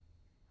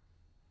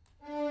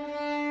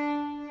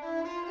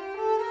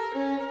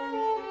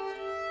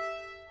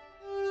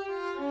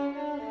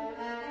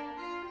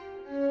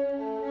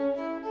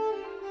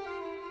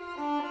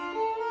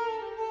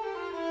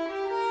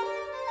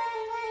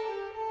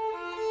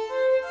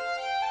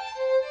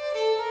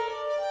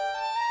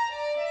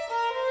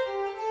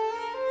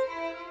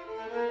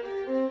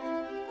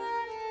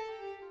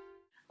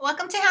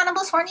Welcome to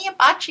Hannibal's Horny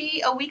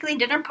Hibachi, a weekly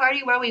dinner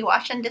party where we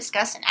watch and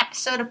discuss an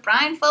episode of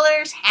Bryan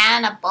Fuller's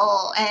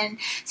Hannibal. And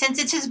since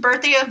it's his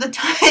birthday at the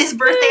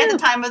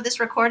time of this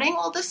recording,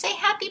 we'll just say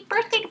happy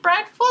birthday to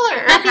Bryan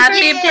Fuller.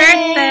 Happy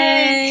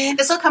birthday!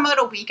 This will come out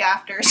a week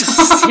after.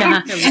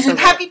 So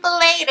happy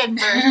belated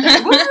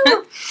birthday!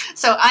 Woo!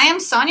 So I am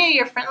Sonia,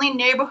 your friendly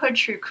neighborhood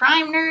true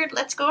crime nerd.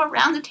 Let's go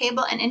around the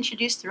table and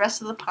introduce the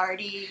rest of the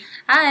party.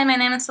 Hi, my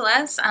name is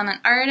Celeste. I'm an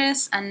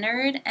artist, a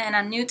nerd, and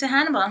I'm new to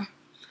Hannibal.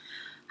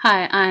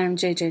 Hi, I'm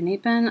JJ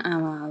Neepin.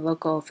 I'm a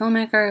local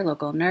filmmaker,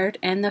 local nerd,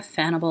 and the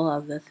Fannibal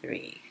of the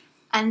three.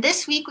 And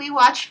this week we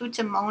watched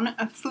Futamunu,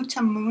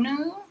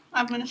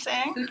 I'm going to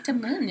say.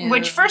 Futamunu.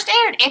 Which first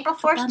aired April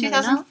 4th,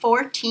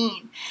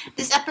 2014.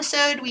 This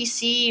episode we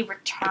see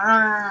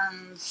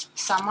returns.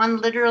 Someone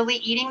literally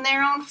eating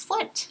their own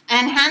foot.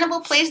 And Hannibal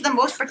plays the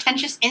most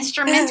pretentious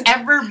instrument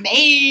ever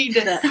made.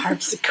 The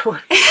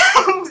harpsichord.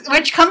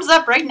 Which comes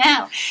up right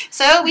now.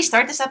 So we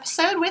start this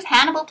episode with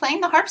Hannibal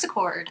playing the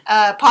harpsichord.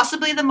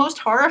 Possibly the most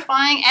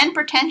horrifying and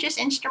pretentious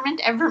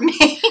instrument ever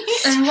made.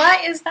 And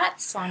why is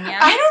that, Sonia?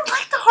 I don't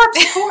like the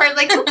harpsichord.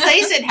 Like, who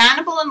plays it?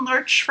 Hannibal and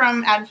Lurch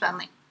from Addams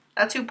Family.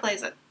 That's who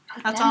plays it.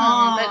 That's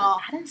all. But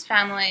Addams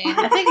Family.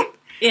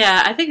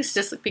 I think it's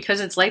just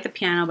because it's like the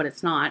piano, but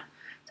it's not.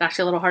 It's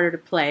actually a little harder to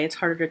play. It's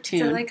harder to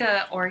tune. Is it like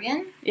an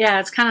organ? Yeah,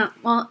 it's kind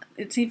of,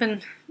 it's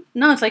even...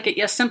 No, it's like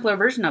a simpler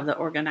version of the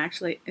organ,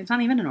 actually. It's not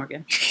even an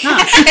organ. No.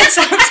 It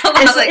sounds a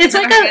lot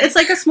it's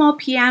like a small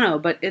piano,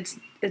 but it's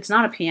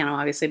not a piano,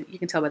 obviously. But you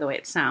can tell by the way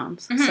it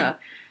sounds. Mm-hmm. So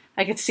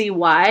I could see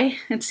why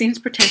it seems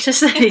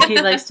pretentious that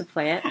he likes to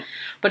play it.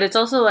 But it's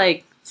also,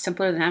 like,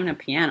 simpler than having a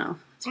piano.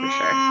 For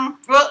sure.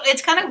 Well,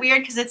 it's kind of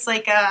weird because it's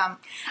like,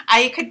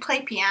 I could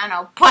play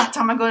piano, but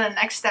I'm going to go the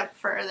next step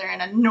further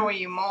and annoy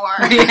you more.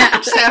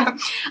 Yeah. So,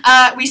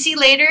 we see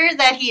later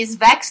that he is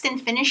vexed in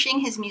finishing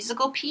his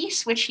musical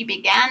piece, which he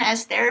began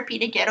as therapy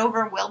to get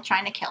over Will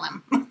trying to kill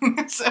him.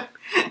 So,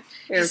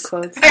 air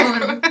quotes.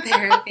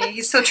 Therapy.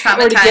 He's so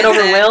traumatized. Or to get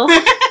over Will.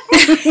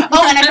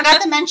 Oh, and I forgot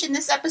to mention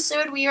this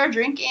episode, we are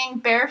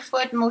drinking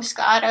Barefoot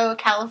Moscato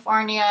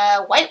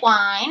California white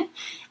wine.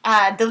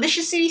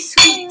 Deliciously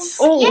sweet.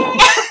 Oh. Yeah.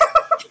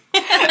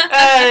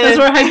 That's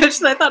more high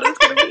pitched than I thought it was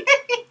going to be.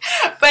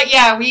 But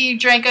yeah, we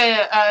drank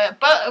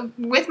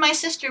with my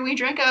sister, we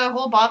drank a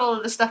whole bottle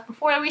of the stuff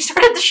before we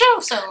started the show,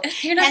 so.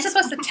 You're not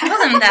supposed to tell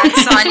them that,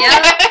 Sonia.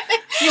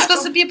 You're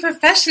supposed to be a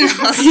professional.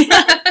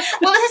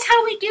 Well, this is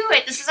how we do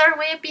it. This is our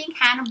way of being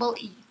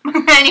Hannibal-y.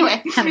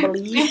 Anyway.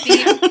 Hannibal-y.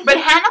 But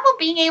Hannibal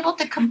being able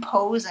to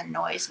compose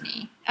annoys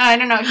me. I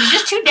don't know. He's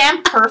just too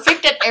damn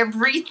perfect at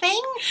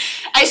everything.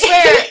 I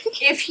swear,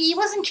 if he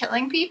wasn't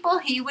killing people,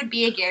 he would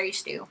be a Gary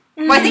Stu.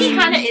 Well, I think he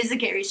kind of is a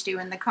Gary Stu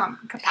in the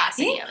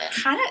capacity of it.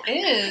 Kind of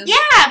is.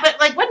 Yeah, but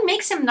like, what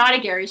makes him not a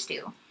Gary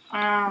Stu?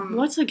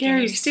 What's a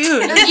Gary Stu?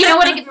 You know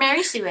what a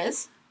Mary Sue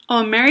is?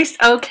 Oh, Mary Stu.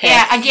 Okay.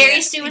 Yeah, a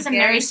Gary Stu is a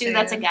Mary Sue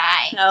that's a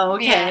guy. Oh,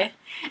 okay. Yeah.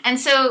 And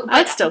so...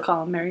 I'd still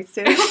call him Mary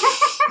Sue.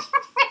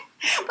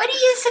 But he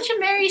is such a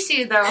Mary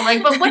Sue, though.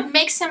 Like, but what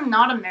makes him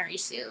not a Mary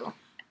Sue?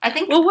 I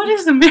think... Well, what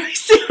is a Mary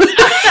Sue?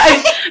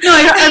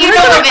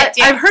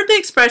 I've heard the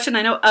expression.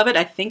 I know of it.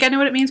 I think I know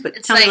what it means, but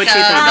it's tell me what you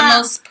think. The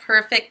most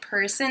perfect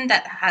person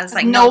that has,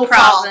 like, no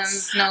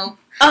problems, no...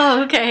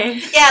 Oh,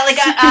 okay. Yeah, like,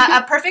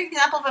 a perfect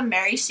example of a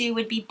Mary Sue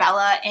would be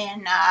Bella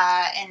in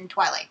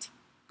Twilight.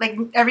 Like,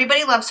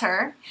 everybody loves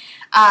her.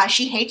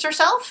 She hates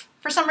herself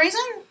for some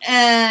reason,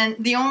 and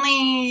the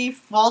only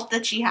fault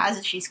that she has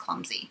is she's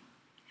clumsy.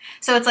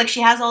 So it's like she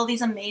has all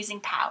these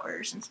amazing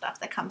powers and stuff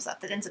that comes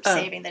up that ends up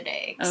saving the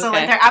day. Okay. So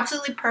like they're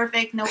absolutely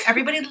perfect. No,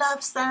 everybody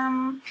loves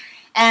them.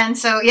 And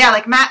so, yeah,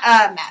 like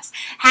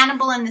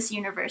Hannibal in this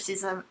universe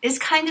is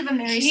kind of a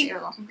Mary Sue. He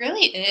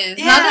really is.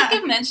 Yeah. Now that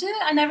you mention it,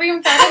 I never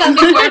even thought of that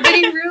before, but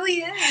he really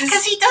is.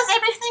 Because he does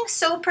everything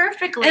so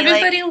perfectly.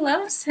 Everybody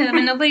loves him,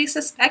 and nobody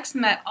suspects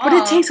him at all. But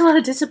it takes a lot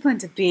of discipline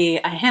to be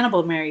a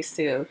Hannibal Mary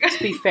Sue, to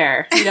be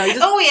fair. You know, you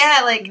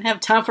just have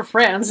time for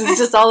friends. It's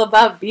just all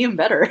about being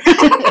better.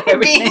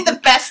 Being the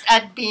best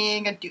at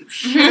being a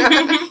douche.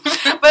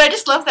 But I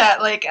just love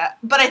that. Like,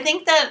 but I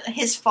think that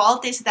his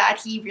fault is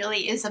that he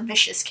really is a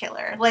vicious killer.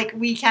 Like,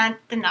 we can't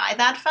deny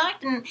that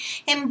fact, and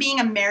him being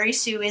a Mary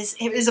Sue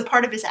is a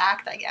part of his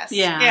act, I guess.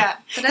 Yeah.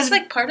 But that's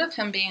like part of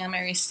him being a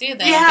Mary Sue,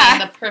 then, being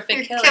the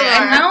perfect killer.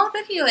 And now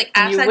that he like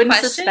asked that question, you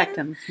wouldn't suspect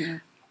him. Yeah.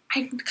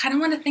 I kind of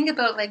want to think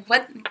about like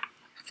what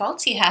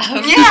faults he has.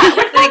 Yeah,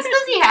 what faults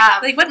does he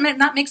have? Like, what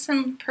not makes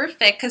him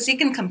perfect? Because he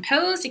can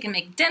compose, he can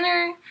make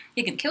dinner,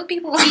 he can kill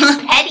people. He's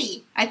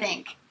petty, I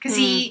think, because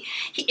he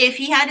if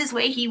he had his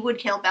way, he would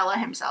kill Bella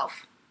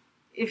himself.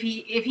 If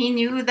he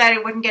knew that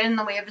it wouldn't get in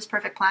the way of his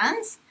perfect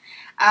plans,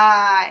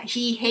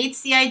 he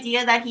hates the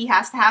idea that he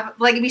has to have,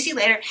 like we see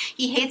later,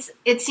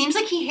 it seems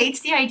like he hates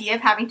the idea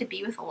of having to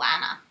be with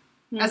Alana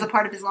as a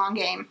part of his long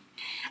game.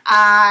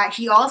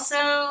 He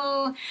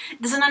also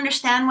doesn't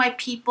understand why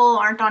people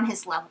aren't on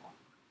his level.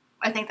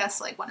 I think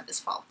that's like one of his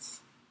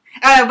faults.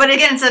 But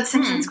again, it's a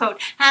Simpsons quote.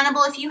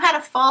 Hannibal, if you had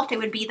a fault, it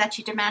would be that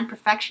you demand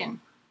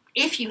perfection.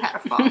 if you had a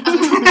fault.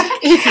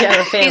 If you had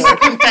a He's failure. a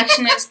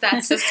perfectionist.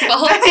 That's his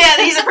fault. Yeah,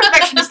 he's a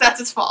perfectionist. That's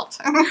his fault.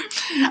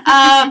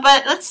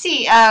 But let's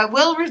see.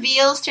 Will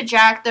reveals to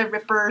Jack the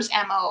Ripper's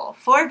MO.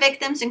 4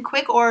 victims in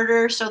quick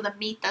order so the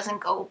meat doesn't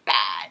go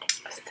bad.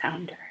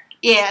 Sounder.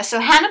 Yeah, so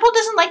Hannibal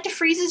doesn't like to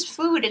freeze his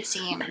food, it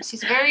seems.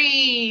 He's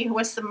very,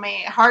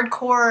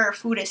 hardcore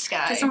foodist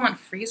guy. Doesn't want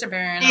freezer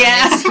burn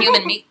Yeah. on his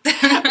human meat.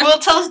 Will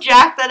tells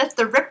Jack that if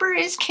the Ripper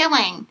is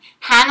killing,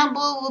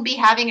 Hannibal will be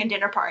having a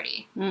dinner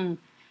party. Mm.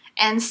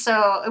 And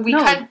so we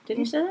No, cut. did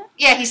he say that?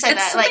 Yeah, he said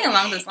It's that. something Like,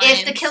 along those lines.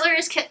 if the killer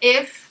is,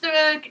 if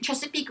the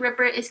Chesapeake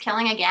Ripper is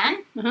killing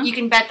again, Mhm. you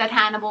can bet that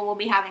Hannibal will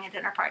be having a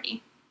dinner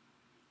party.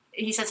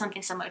 He said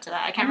something similar to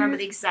that. I can't remember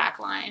the exact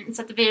line. It's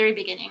at the very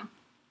beginning.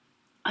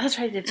 Oh, that's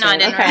right. I did say No, I it.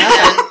 didn't Okay. remember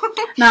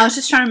that. No, I was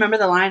just trying to remember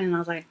the line, and I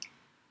was like,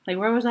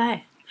 where was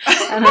I?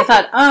 And I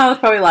thought, oh, I was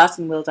probably lost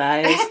in Will's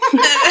eyes.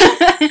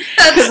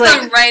 That's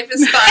like- the right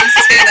response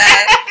to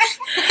that.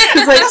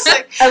 'Cause,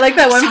 like, I like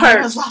that one Someone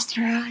part was lost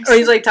in her eyes. where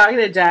he's like talking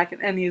to Jack,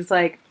 and he's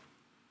like,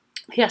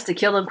 he has to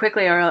kill them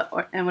quickly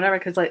or and whatever,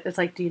 because like it's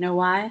like, do you know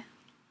why?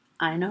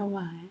 I know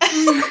why.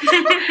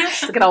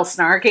 Just get all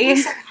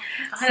snarky.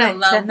 I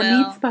love Then the Will.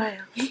 meat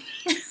spoiled.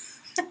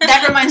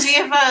 That reminds me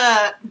of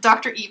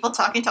Dr. Evil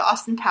talking to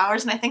Austin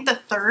Powers, and I think the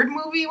 3rd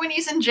movie when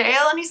he's in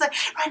jail, and he's like,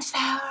 "Run,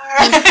 Sour!"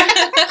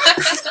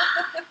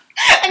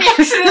 And he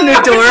accidentally And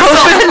the door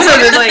opens his opens, door.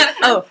 and it's like,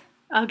 oh,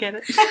 I'll get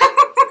it.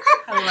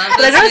 I love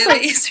But I those noticed,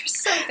 like- movies. They're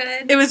so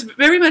good. It was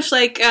very much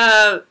like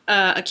a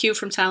cue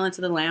from Silence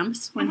of the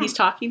Lambs when he's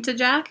talking to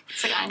Jack.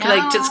 It's like, I know.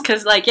 Like, just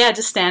because, like, yeah,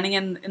 just standing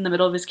in the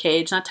middle of his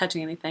cage, not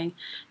touching anything.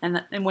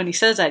 And when he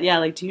says that, yeah,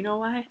 like, do you know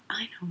why?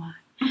 I know why.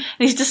 And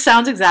he just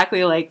sounds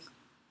exactly like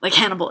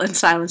Hannibal in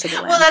Silence of the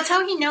Lambs. Well, that's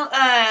how he know.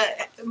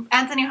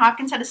 Anthony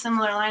Hopkins had a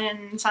similar line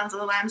in Silence of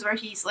the Lambs where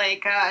he's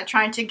like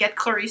trying to get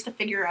Clarice to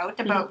figure out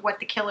about what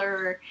the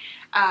killer.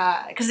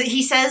 Because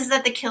he says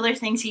that the killer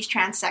thinks he's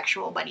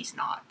transsexual, but he's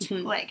not.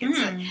 Mhm. Like,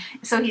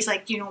 so he's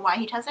like, "Do you know why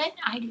he does it?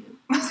 I do."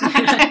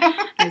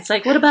 And it's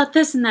like, what about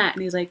this and that?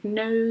 And he's like,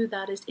 no,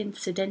 that is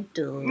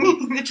incidental.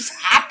 It just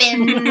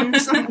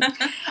happens.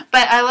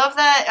 But I love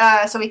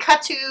that. So we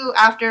cut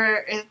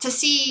to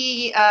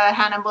see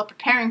Hannibal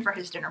preparing for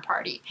his dinner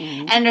party,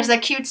 and there's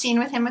that cute scene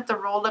with him with the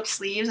rolled up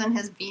sleeves and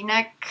his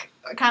V-neck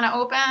kind of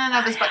open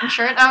of his button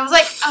shirt. I was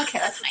like, okay,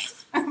 that's nice.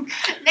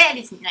 That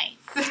is nice.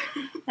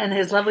 And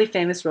his lovely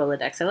famous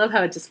Rolodex. I love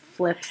how it just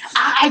flips.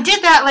 I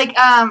did that, like,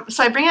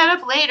 so I bring it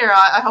up later.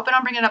 I hope I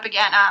don't bring it up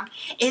again.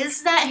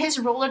 Is that his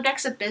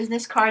Rolodex of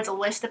business cards a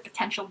list of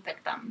potential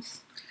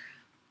victims?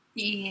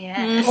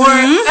 Yes. Or, no,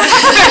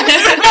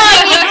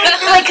 I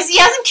mean, like, because he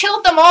hasn't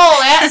killed them all.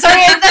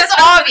 Sorry, that's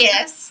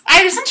obvious.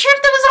 I wasn't sure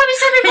if that was obvious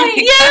to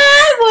everybody.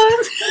 Yeah, it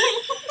was.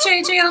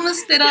 JJ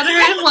almost spit on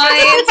her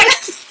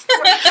lines.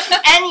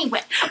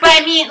 Anyway, but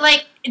I mean,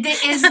 like,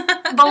 is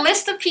the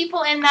list of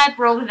people in that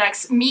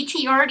Rolodex meat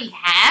he already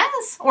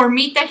has, or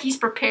meat that he's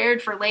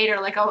prepared for later,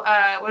 like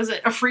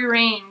a free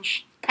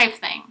range type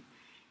thing?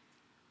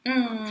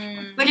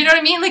 Like, you know what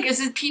I mean? Like, is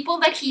it people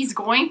that he's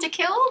going to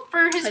kill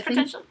for his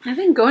potential? I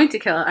think going to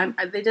kill.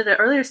 They did an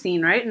earlier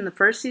scene, right? In the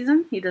first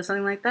season, he does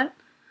something like that.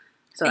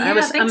 So Yeah,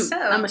 I think so.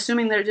 I'm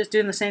assuming they're just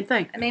doing the same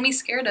thing. It made me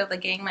scared of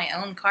like getting my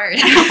own card.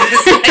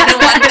 I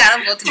don't want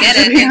Hannibal to get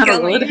it and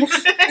kill me.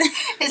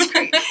 It's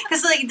great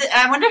because, like,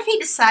 I wonder if he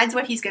decides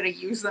what he's going to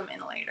use them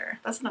in later.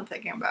 That's what I'm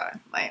thinking about.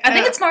 Like, I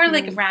think it's more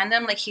like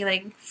random. Like he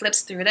like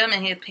flips through them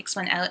and he picks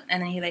one out,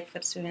 and then he like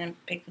flips through and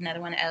picks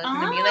another one out,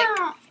 and then be like,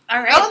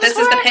 "All right, this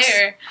is the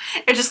pair."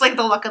 It's just like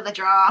the luck of the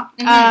draw.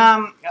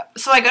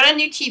 So I got a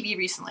new TV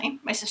recently.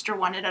 My sister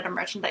won it at a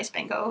merchandise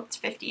bingo. It's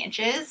 50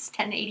 inches,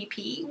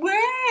 1080p.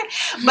 Where?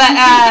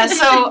 But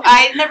so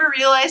I never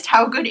realized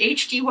how good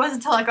HD was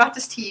until I got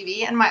this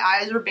TV, and my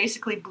eyes were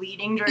basically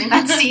bleeding during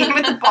that scene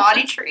with the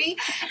body tree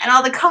and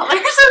all the colors. I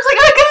was like,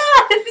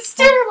 oh my god, it's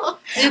terrible.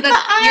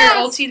 Your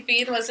old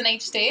TV was in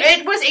HD.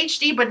 It was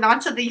HD, but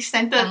not to the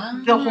extent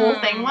that the whole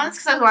thing was.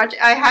 Because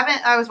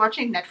I was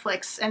watching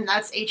Netflix, and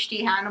that's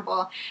HD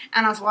Hannibal,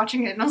 and I was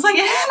watching it, and I was like,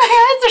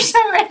 my eyes are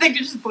so red. Like,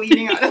 they're just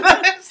bleeding out of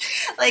it.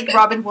 Like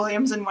Robin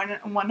Williams in one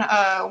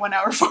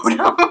hour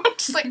photo.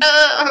 Just like,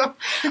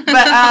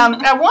 But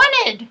I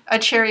wanted a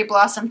cherry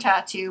blossom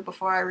tattoo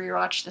before I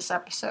rewatched this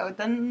episode.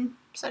 Then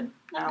said,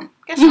 no,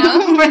 guess no.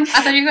 I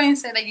thought you were going to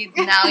say that you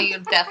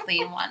definitely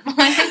want one.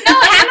 No,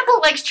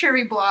 Hannibal likes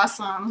cherry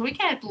blossoms. We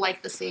can't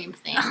like the same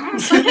thing.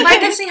 Why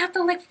does he have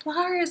to like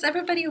flowers?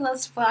 Everybody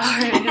loves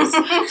flowers.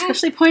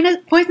 Especially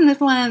poisonous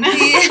ones.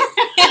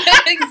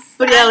 Exactly.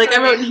 But yeah, like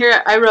I wrote in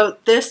here, I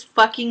wrote this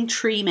fucking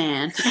tree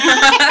man.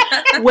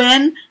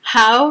 When?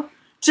 How?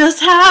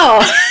 Just how?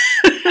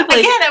 Like,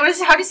 again, it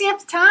was, how does he have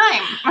the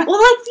time? well,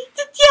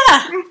 like,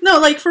 yeah. No,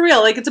 like, for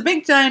real. Like, it's a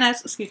big, giant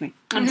ass... Excuse me.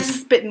 I'm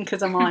just spitting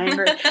because I'm all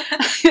angry.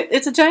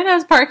 It's a giant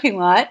ass parking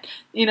lot.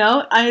 You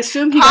know? I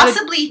assume he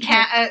Possibly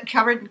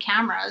covered in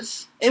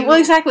cameras. Well,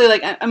 exactly.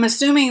 Like, I'm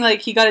assuming,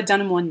 like, he got it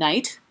done in one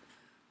night.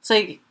 It's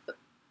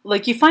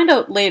like, you find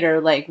out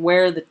later, like,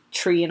 where the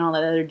tree and all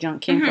that other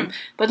junk came from.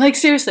 But, like,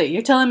 seriously,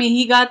 you're telling me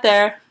he got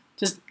there,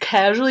 just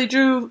casually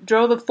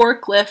drove a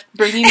forklift,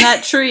 bringing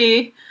that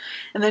tree,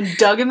 and then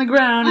dug in the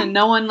ground, and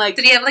no one like.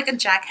 Did he have like a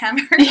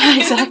jackhammer? Yeah,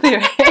 exactly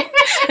right.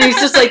 And he's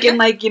just like in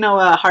like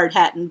a hard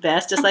hat and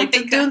vest, just like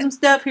just doing some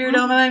stuff here,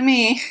 don't mind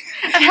me.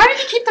 And how did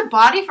he keep the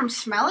body from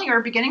smelling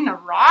or beginning to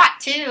rot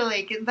too?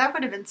 Like that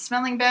would have been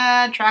smelling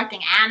bad,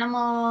 attracting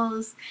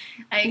animals.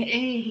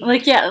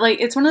 Like yeah,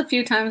 like it's one of the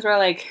few times where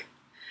like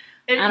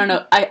I don't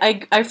know.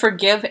 I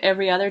forgive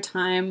every other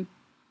time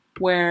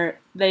where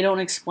they don't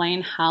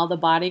explain how the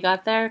body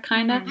got there,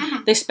 kind of.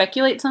 Mm-hmm. They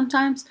speculate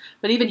sometimes,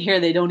 but even here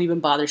they don't even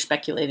bother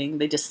speculating.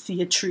 They just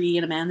see a tree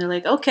and a man. They're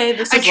like, okay,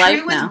 this is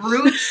life now. A tree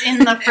with roots in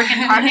the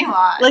freaking parking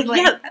lot. Like,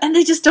 yeah, and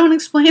they just don't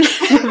explain any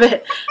of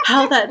it.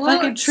 How that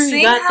fucking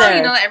tree got there.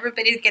 You know,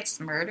 everybody gets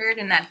murdered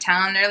in that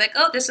town. They're like,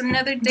 oh, there's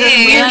another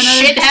day. There's weird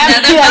shit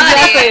happening.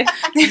 Yeah,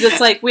 exactly. It's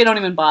like, we don't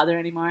even bother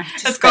anymore.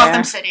 It's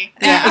Gotham City.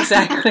 Yeah,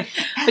 exactly.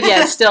 But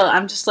yeah, still,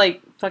 I'm just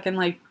like, fucking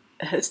like,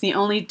 it's the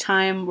only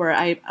time where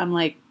I'm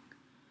like,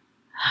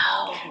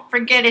 how?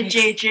 Forget it,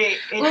 JJ.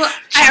 Well,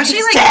 I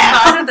actually like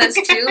thought of this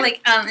too.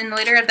 Like, in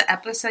later of the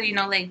episode, you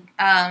know, like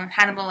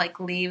Hannibal like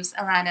leaves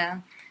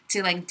Alana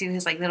to like do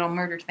his like little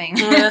murder thing.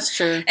 Oh, that's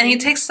true. And he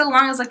takes so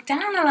long. I was like,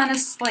 damn,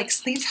 Alana like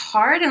sleeps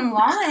hard and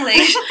long.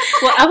 Like,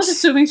 well, I was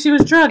assuming she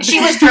was drugged. She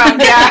was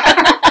drugged, yeah.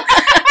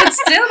 But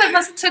still, that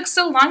must have took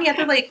so long. You have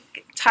to like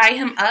tie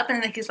him up,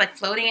 and like he's like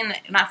floating,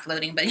 not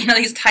floating, but you know,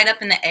 he's tied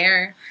up in the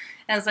air.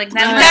 And I was like,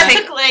 that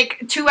took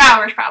like 2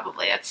 hours,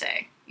 probably. I'd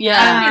say.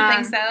 Yeah, you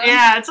think so?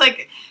 Yeah, it's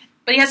like.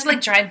 But he has to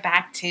like drive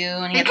back too,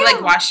 and he has to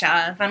like wash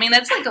off. I mean,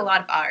 that's like a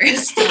lot of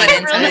hours to put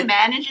into really it.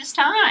 Manage his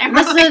time.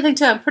 That's the other thing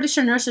too. I'm pretty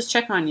sure nurses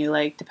check on you,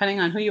 like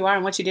depending on who you are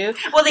and what you do.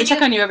 Well, they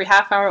check on you every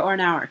half hour or an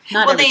hour,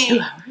 not every 2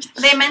 hours.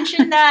 They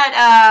mentioned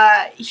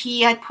that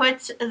he had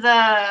put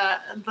the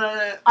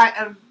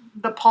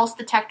pulse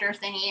detector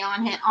thingy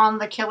on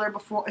the killer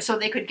before, so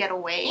they could get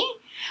away.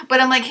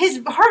 But I'm like,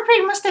 his heart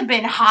rate must have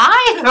been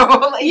high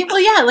though. Like, well,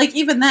 yeah, like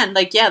even then,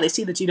 like yeah, they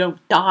see that you don't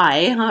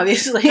die,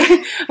 obviously.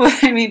 Well,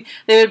 I mean,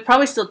 they would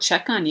probably still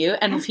check on you,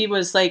 and if he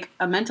was like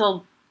a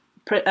mental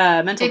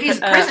a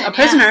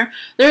prisoner,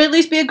 there would at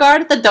least be a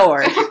guard at the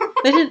door.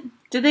 They didn't.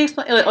 Did they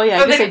explain? Oh yeah,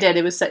 I guess they did.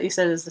 It was you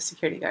said it was the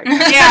security guard.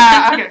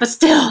 Yeah, okay. But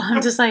still,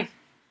 I'm just like.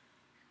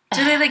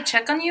 Do they like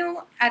check on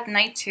you at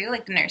night too,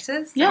 like the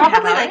nurses? Yeah,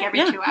 probably like every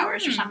 2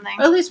 hours or something.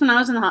 Well, at least when I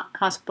was in the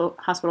hospital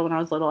when I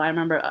was little, I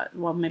remember.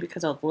 Well, maybe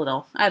because I was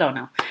little, I don't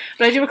know,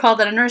 but I do recall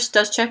that a nurse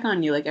does check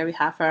on you like every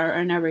half hour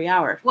and every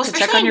hour. Well, to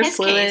check on your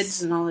fluids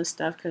case, and all this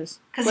stuff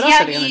because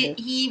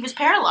he was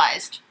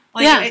paralyzed.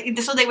 Like,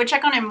 so they would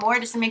check on him more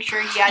just to make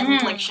sure he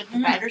hadn't like shit the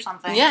bed or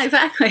something. Yeah,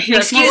 exactly.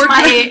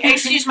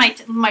 Excuse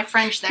my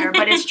French there,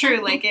 but it's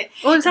true. Like it.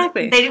 Well,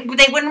 exactly. They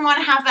wouldn't want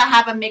to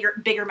have a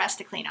bigger mess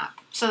to clean up,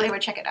 so they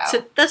would check it out.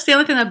 So that's the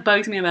only thing that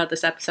bugs me about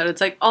this episode. It's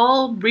like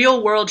all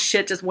real world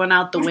shit just went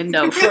out the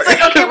window for,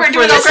 like, okay, we're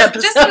doing this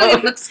episode. Just so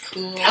it looks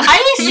cool.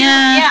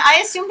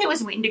 I assumed it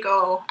was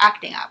Wendigo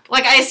acting up.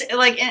 Like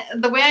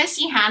the way I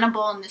see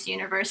Hannibal in this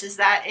universe is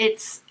that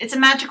it's a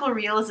magical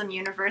realism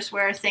universe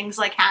where things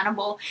like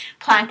Hannibal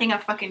planting a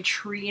fucking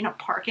tree in a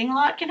parking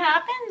lot can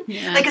happen.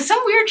 Yeah. Like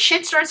some weird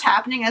shit starts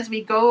happening as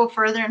we go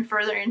further and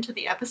further into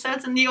the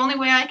episodes, and the only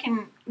way I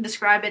can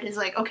describe it is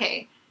like,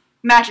 okay,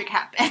 magic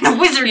happened. The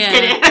wizard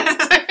did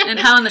it. And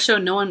how in the show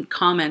no one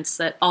comments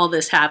that all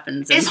this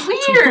happens. It's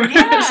weird.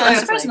 Yeah. I'm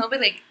surprised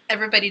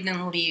everybody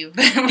didn't leave.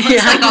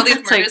 Like all these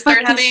murders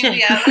started happening.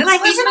 Yeah,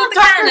 like even on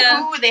Doctor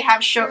Who, they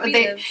have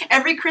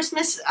every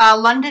Christmas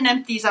London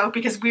empties out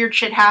because weird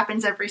shit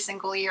happens every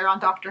single year on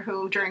Doctor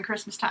Who during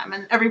Christmas time,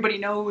 and everybody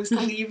knows to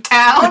leave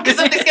town because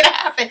something's gonna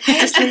happen.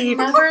 I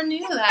never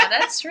knew that.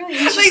 That's really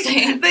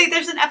interesting.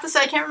 There's an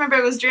episode, I can't remember,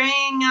 it was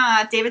during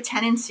David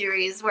Tennant's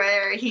series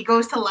where he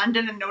goes to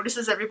London and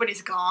notices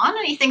everybody's gone,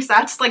 and he thinks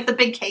that's like the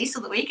big case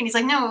of the week, and he's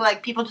like, no,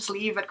 like people just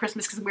leave at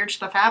Christmas because weird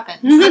stuff happens.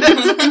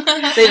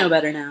 They know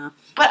better now.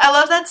 But I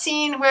love that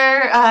scene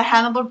where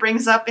Hannibal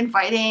brings up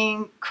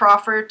inviting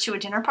Crawford to a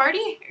dinner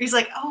party. He's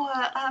like,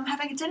 I'm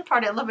having a dinner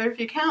party. I'd love it if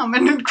you come.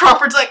 And then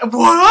Crawford's like, what?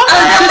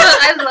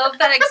 I love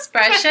that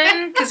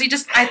expression because he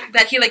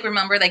like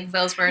remember like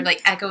those were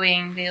like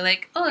echoing. They're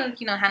like, oh,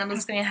 you know,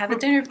 Hannibal's going to have a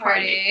dinner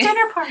party.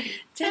 Dinner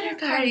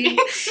party.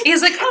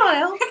 He's like,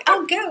 oh,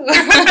 I'll go.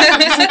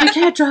 He's like, I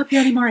can't drop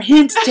you any more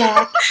hints,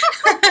 Jack.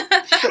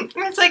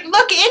 It's like,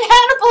 look, in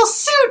Hannibal's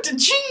suit.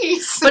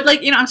 Jeez. But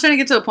like, you know, I'm starting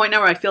to get to a point now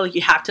where I feel like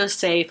you have to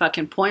say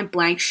fucking point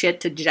blank shit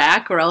to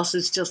Jack, or else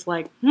it's just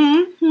like,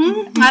 I don't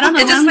know.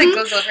 It just like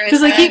goes over his head.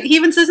 Because like he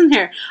even says in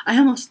here, I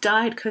almost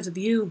died because of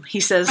you. He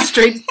says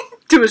straight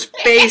to his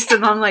face,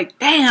 and I'm like,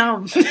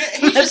 damn. But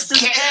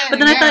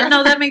then I thought,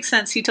 no, that makes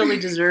sense. He totally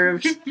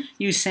deserves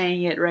you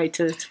saying it right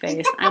to his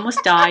face. I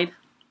almost died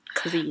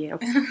because of you.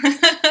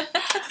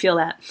 Feel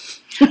that.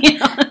 You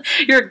know,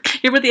 you're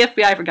with the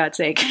FBI, for God's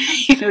sake.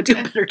 You know, do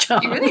a better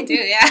job. You really do,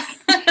 yeah.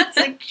 It's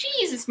like,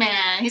 Jesus this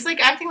man? He's like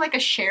acting like a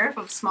sheriff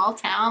of small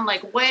town,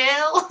 like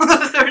whale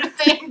sort of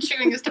thing,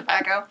 chewing his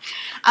tobacco.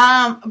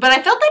 But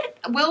I felt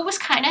that Will was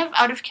kind of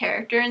out of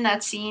character in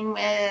that scene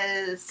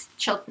with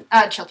Chilton,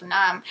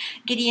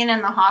 Gideon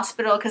in the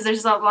hospital, because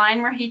there's a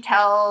line where he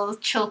tells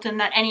Chilton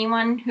that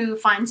anyone who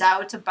finds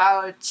out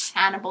about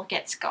Hannibal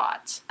gets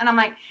got. And I'm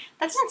like,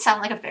 that doesn't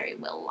sound like a very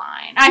Will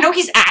line. I know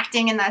he's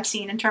acting in that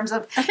scene in terms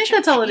of... I think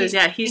that's all it is,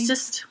 yeah. He's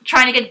just...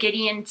 trying to get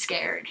Gideon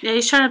scared. Yeah,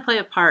 he's trying to play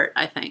a part,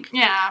 I think.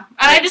 Yeah. And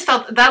I just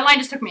felt... that line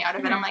just took me out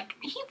of it. I'm like,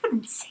 he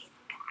wouldn't say that.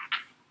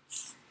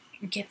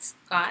 Gets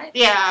got?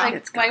 Yeah.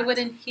 Like, why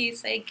wouldn't he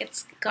say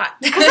gets got?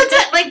 Because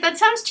that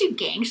sounds too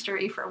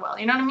gangstery for Will.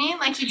 You know what I mean?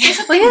 Like, he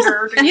basically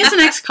murdered. He's an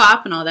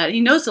ex-cop and all that. He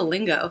knows the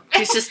lingo.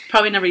 He's just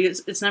probably never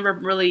used... It's never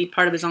really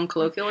part of his own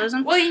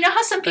colloquialism. Well, you know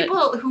how some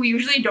people who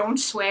usually don't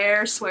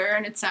swear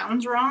and it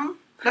sounds wrong?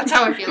 That's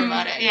how I feel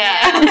about it. Yeah.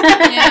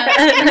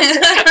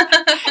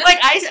 Like,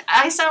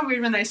 I sound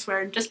weird when I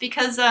swear just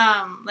because,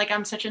 like,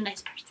 I'm such a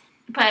nice person.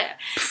 But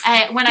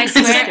when I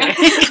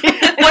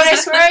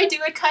swear, I do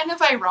it kind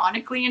of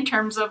ironically in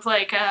terms of,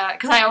 like,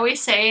 because I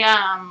always say,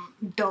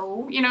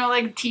 dough, you know,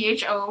 like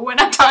THO when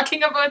I'm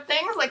talking about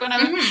things. Like when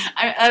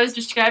I was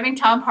describing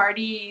Tom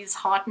Hardy's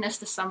hotness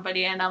to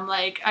somebody, and I'm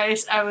like, I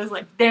was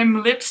like,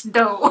 them lips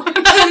dough.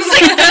 I was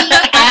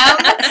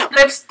like,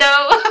 lips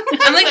dough.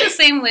 I'm like the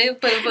same way,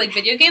 but with, like,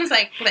 video games,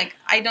 like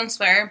I don't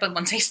swear, but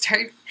once I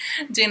start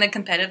doing the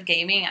competitive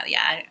gaming,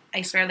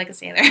 I swear like a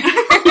sailor.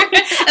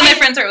 And my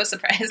friends are always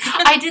surprised.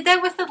 I did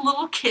that with a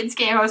little kids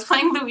game. I was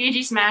playing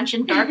Luigi's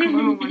Mansion Dark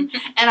Moon,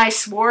 and I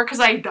swore because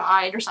I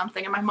died or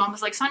something, and my mom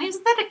was like, Sonny,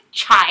 isn't that a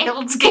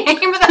child's game?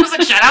 And I was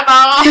like, shut up,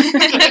 Mom.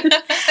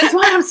 That's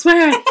why I'm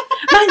swearing.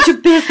 Mind your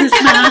business,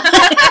 Mom.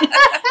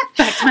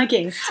 Back to my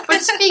game.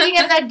 But speaking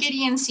of that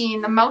Gideon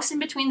scene, the mouse in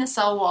between the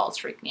cell walls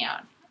freaked me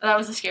out. That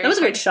was a scary. That was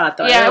a great shot,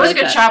 though. Yeah, it was a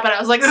good shot, but I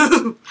was like,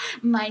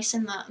 mice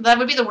in the... That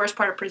would be the worst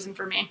part of prison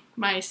for me.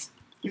 Mice.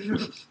 I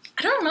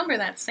don't remember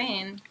that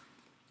scene.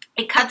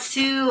 It cuts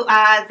to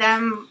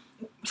them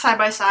side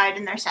by side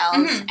in their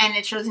cells, and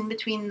it shows in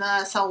between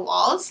the cell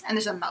walls, and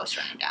there's a mouse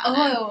running down.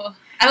 Oh.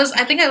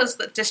 I think I was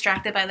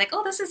distracted by, like,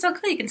 oh, this is so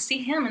cool. You can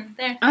see him in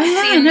there. Oh,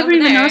 yeah, I never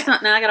even noticed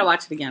that. Now I gotta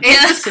watch it again.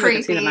 It's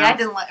creepy. I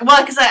didn't like...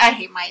 Well, because I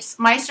hate mice.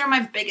 Mice are my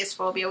biggest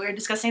phobia. We were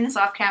discussing this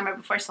off camera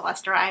before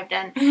Celeste arrived,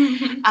 and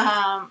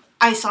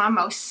I saw a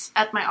mouse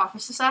at my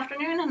office this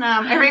afternoon, and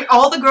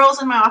all the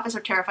girls in my office are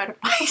terrified of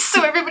mice.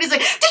 So everybody's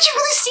like, "Did you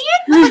really see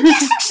it?" I'm like,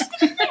 "Yes,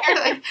 there's in there."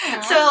 Like,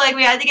 so like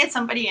we had to get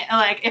somebody in.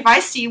 Like if I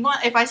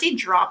see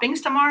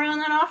droppings tomorrow in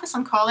that office,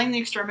 I'm calling the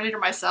exterminator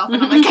myself,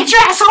 and I'm like, "Get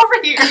your ass over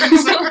here!"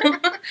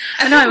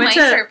 I know. Mice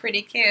are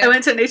pretty cute. I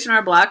went to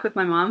H&R Block with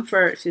my mom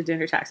she was doing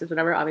her taxes,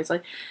 whatever,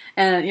 obviously.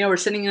 And we're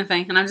sitting in a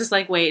thing, and I'm just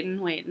like waiting,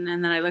 and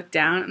then I looked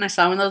down and I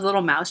saw one of those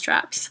little mouse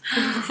traps,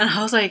 and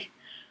I was like.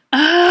 So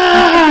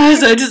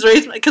I just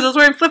raised because I was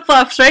wearing flip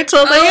flops, right? So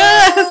I was like,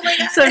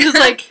 ah! So I'm just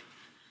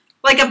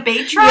like a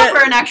bait trap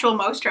or an actual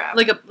mouse trap,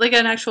 like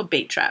an actual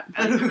bait trap.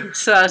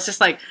 So I was just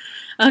like,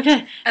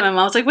 okay. And my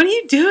mom was like, "What are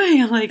you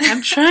doing?" I'm like,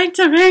 "I'm trying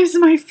to raise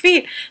my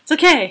feet." It's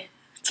okay.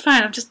 It's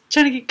fine. I'm just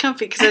trying to get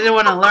comfy because I didn't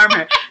want to alarm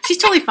her. She's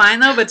totally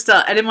fine though, but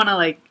still, I didn't want to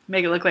like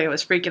make it look like I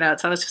was freaking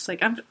out. So I was just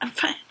like, I'm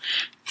fine.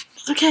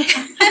 It's okay.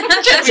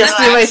 Just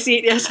in my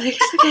seat. Yes, like,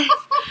 it's okay.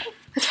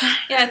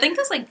 Yeah, I think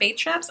those like bait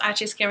traps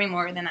actually scare me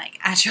more than like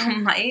actual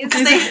mice.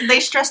 Because they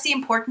stress the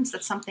importance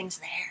that something's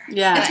there.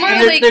 Yeah, it's more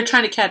they're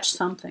trying to catch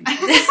something.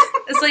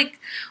 It's like,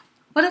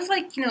 what if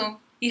like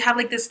you have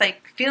like this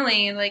like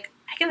feeling like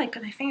I can like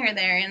put my finger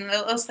there and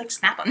it'll just like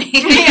snap on me.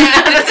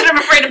 Yeah, that's what I'm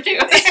afraid of too.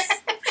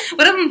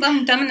 What if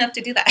I'm dumb enough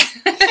to do that?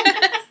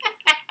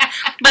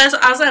 But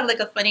I also have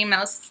like a funny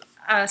mouse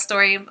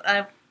story.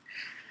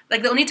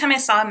 Like, the only time I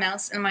saw a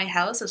mouse in my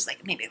house was,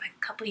 like, maybe, like,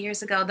 a couple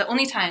years ago. The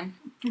only time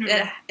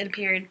it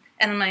appeared.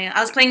 And I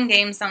was playing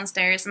games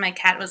downstairs, and my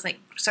cat was, like,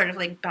 sort of,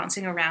 like,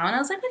 bouncing around. I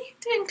was like, "What are you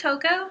doing,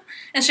 Coco?"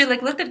 And she,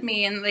 like, looked at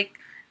me, and, like,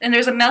 and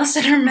there's a mouse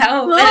in her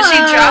mouth, and she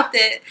dropped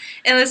it,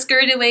 and it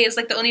scurried away. It's,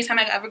 like, the only time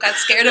I ever got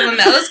scared of a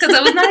mouse, because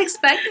I was not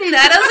expecting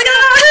that. I was like,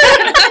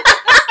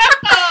 ah!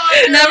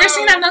 Oh, no. Never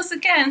seen that mouse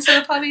again, so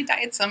it probably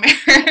died somewhere.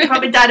 It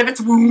probably died of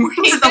its wounds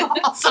in the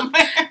wall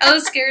somewhere. I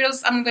was scared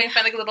I'm going to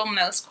find like a little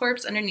mouse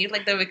corpse underneath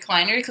like the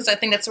recliner because I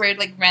think that's where it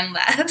like ran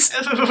last.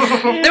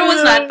 There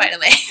was not, by the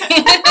way.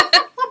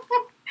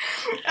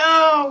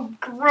 Oh,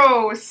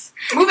 gross.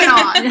 Moving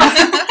on.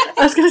 I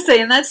was going to say,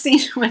 in that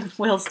scene when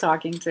Will's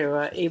talking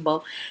to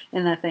Abel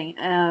in that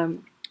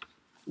thing,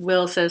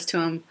 Will says to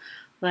him,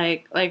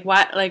 that's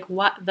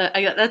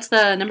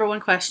the number one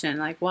question.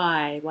 Like,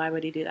 why? Why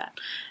would he do that?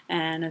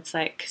 And it's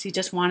like, because he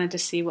just wanted to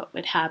see what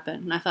would happen.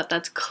 And I thought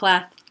that's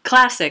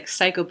classic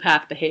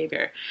psychopath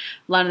behavior.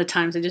 A lot of the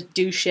times they just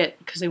do shit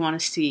because they want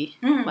to see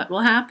what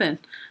will happen.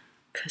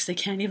 Because they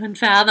can't even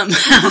fathom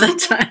half the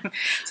time.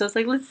 So it's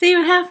like, let's see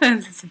what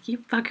happens. It's like, you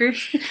fucker.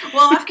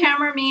 Well, off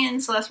camera, me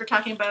and Celeste were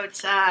talking about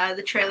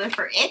the trailer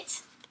for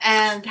It.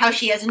 And how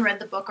she hasn't read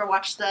the book or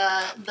watched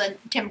the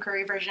Tim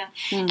Curry version.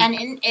 And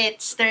in It,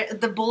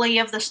 the bully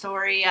of the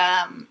story,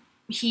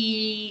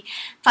 he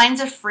finds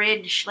a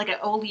fridge, like an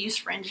old used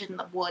fridge in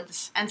the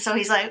woods, and so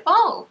he's like,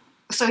 oh.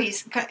 So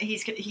he's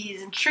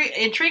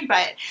intrigued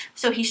by it.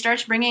 So he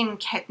starts bringing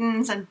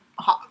kittens and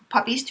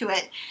puppies to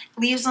it,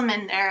 leaves them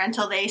in there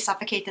until they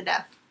suffocate to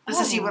death, just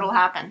to see what'll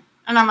happen.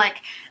 And I'm like,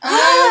 ah.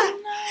 Oh,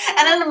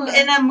 no. And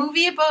in a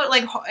movie about,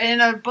 like,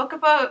 in a book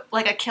about,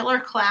 like, a killer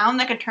clown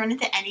that could turn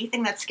into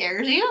anything that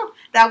scares you,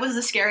 that was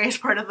the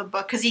scariest part of the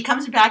book, because he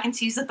comes back and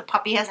sees that the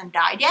puppy hasn't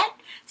died yet.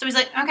 So he's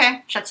like,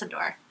 okay, shuts the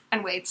door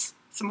and waits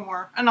some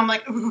more. And I'm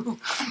like, ooh.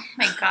 Oh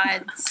my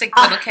God, sick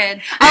little kid.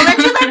 I'll rent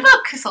you that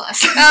book,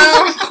 Celeste.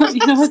 Oh.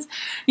 You know what?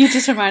 You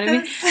just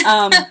reminded me.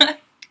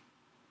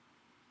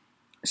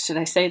 Should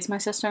I say it's my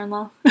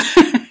sister-in-law?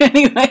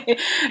 Anyway,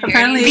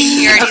 apparently,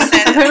 You already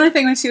said it. apparently, I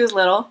think when she was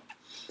little,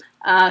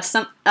 I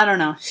don't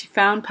know. She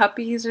found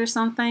puppies or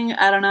something.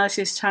 I don't know.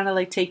 She was trying to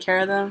like take care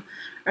of them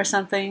or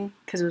something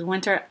because it was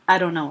winter. I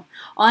don't know.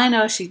 All I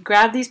know is she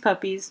grabbed these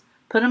puppies,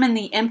 put them in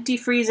the empty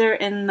freezer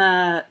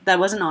that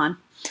wasn't on,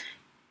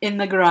 in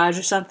the garage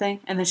or something,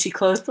 and then she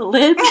closed the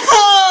lid.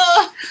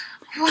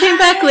 Came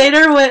back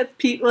later with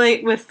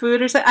with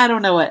food or something. I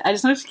don't know what. I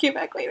just know she came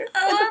back later.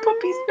 And the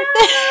puppies were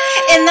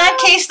there. In that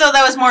case, though,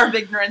 that was more of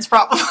ignorance,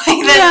 probably. Than,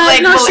 Yeah,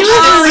 like, no, she was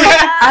foolishness.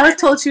 really, I was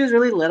told she was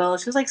really little.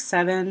 She was like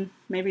 7,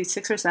 maybe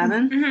 6 or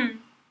 7. Mm-hmm.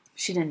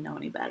 She didn't know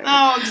any better.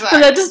 Oh, But exactly.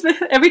 that just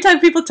every time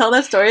people tell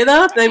that story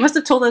though, they must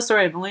have told that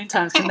story a million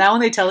times. Because now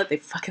when they tell it, they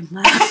fucking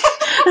laugh.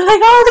 They're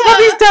like, "Oh, the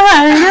puppy's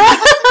died."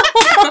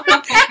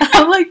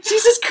 I'm like,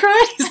 Jesus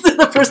Christ!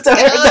 The first time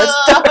I heard that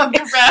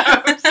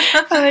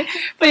story. I'm like,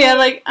 but yeah,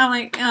 like I'm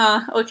like,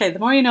 okay. The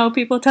more you know,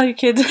 people tell your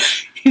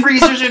kids.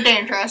 Freezers are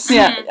dangerous.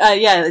 Yeah,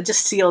 it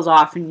just seals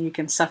off and you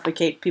can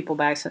suffocate people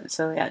by accident.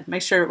 So yeah,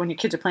 make sure when your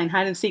kids are playing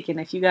hide and seek, and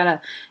if you got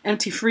a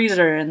empty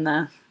freezer in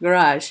the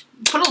garage,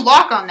 Put a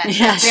lock on that.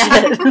 yeah,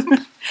 shit. shit.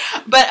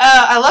 But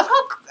I love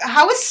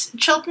how is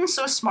Chilton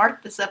so smart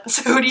this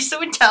episode? He's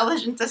so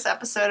intelligent this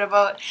episode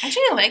about. I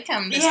actually like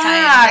him this Yeah,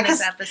 time in 'cause-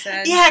 this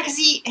episode. Yeah, because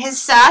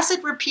his sass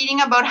at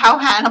repeating about how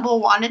Hannibal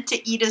wanted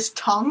to eat his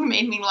tongue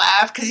made me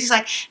laugh. Because he's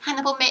like,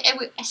 Hannibal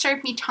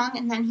served me tongue,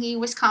 and then he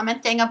was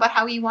commenting about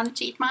how he wanted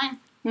to eat mine.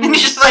 And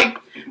he's just like,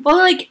 Well,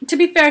 like, to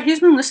be fair, he's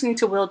been listening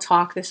to Will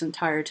talk this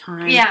entire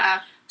time.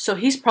 yeah. So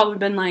he's probably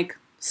been, like,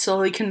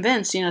 slowly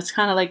convinced. You know, it's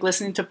kind of like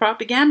listening to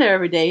propaganda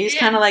every day. He's Yeah.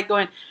 kind of like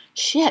going,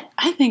 shit,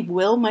 I think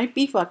Will might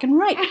be fucking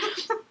right.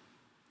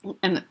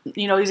 And,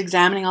 you know, he's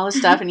examining all this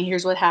stuff, and he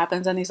hears what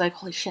happens, and he's like,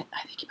 holy shit,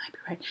 I think he might be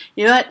right.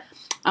 You know what?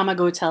 I'm going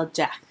to go tell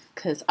Jack,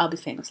 because I'll be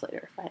famous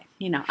later if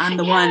I'm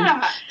the one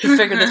Yeah. who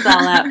figured this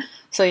all out.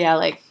 So, yeah,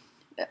 like,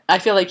 I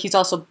feel like he's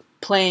also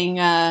playing,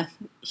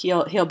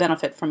 he'll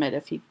benefit from it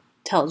if he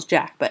tells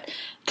Jack, but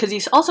because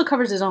he also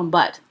covers his own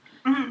butt.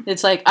 Mhm.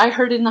 It's like, I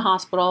heard it in the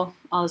hospital,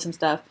 all this and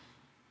stuff.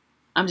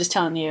 I'm just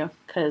telling you,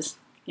 because,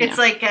 It's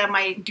like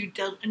my due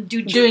doing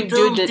due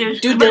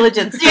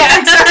diligence. Yeah,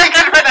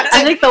 exactly.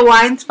 I think the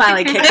wine's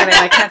finally kicking in.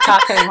 I can't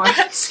talk anymore.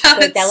 That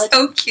sounds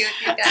so cute,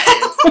 you guys.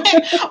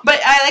 But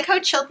I like how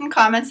Chilton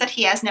comments that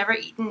he has never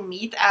eaten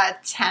meat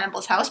at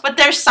Hannibal's house, but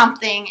there's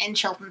something in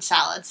Chilton's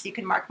salads. You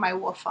can mark my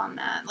wolf on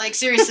that. Like,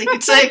 seriously,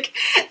 it's like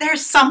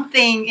there's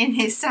something in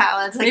his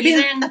salads. Like, Maybe-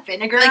 either in the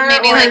vinegar Like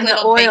maybe or like in the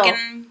little oil.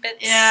 bacon bits.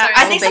 yeah, or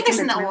I think bacon something's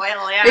in the bits in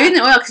oil, yeah. Maybe in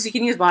the oil, because you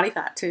can use body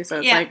fat, too. So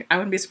it's Yeah. like, I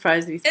wouldn't be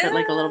surprised if you put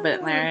like a little bit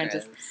in there and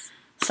Gross. just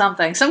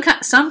something. Some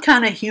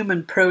kind of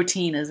human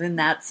protein is in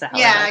that salad.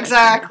 Yeah,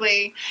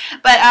 exactly.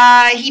 But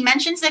he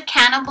mentions that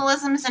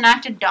cannibalism is an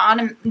act of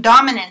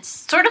dominance.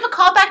 Sort of a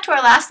callback to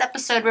our last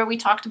episode where we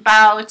talked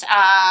about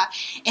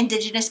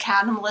indigenous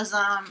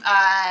cannibalism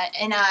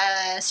in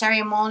a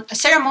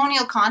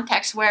ceremonial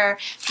context where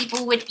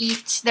people would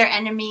eat their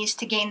enemies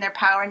to gain their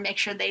power and make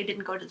sure they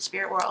didn't go to the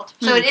spirit world.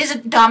 So it is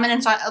a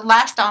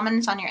last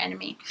dominance on your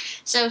enemy.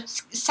 So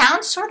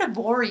sounds sort of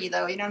vory,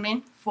 though. You know what I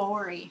mean?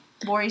 Vory.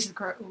 Vory's the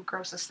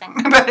grossest thing.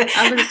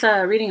 I was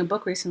reading a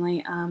book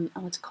recently.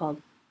 What's it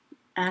called?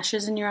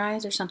 Ashes in Your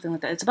Eyes or something like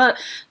that. It's about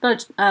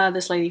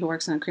this lady who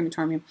works in a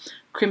crematorium.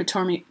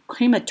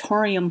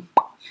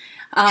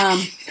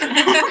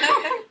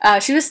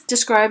 She was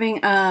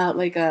describing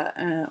like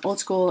a old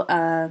school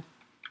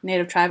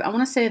native tribe. I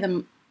want to say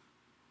a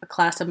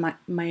class of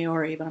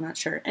Maori, but I'm not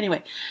sure.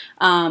 Anyway,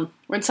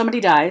 when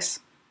somebody dies,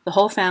 the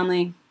whole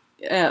family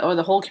or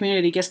the whole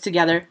community gets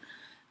together.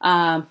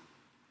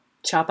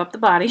 Chop up the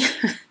body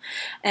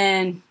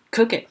and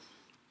cook it,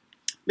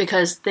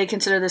 because they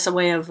consider this a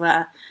way of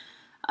like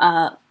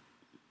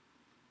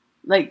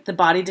the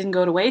body didn't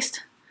go to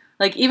waste.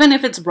 Like, even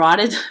if it's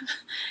rotted,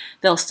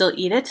 they'll still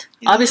eat it.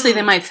 Obviously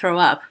they might throw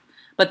up,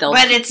 but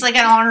But it's like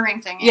an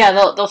honoring thing. yeah,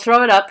 they'll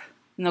throw it up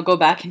and they'll go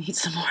back and eat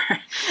some more.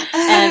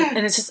 and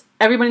it's just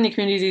everybody in the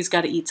community's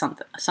got to eat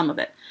some of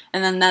it,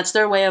 and then that's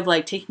their way of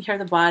like taking care of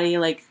the body,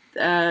 like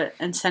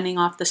and sending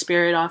off the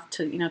spirit off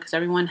to, you know, because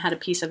everyone had a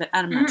piece of it.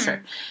 I'm not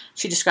sure.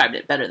 She described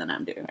it better than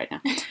I'm doing right now.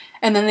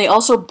 And then they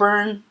also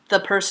burn the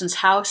person's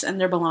house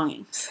and their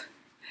belongings.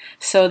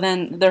 So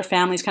then their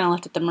family's kind of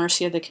left at the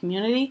mercy of the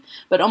community,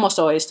 but almost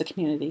always the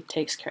community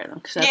takes care of them,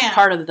 because that's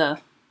part of the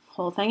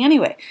whole thing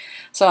anyway.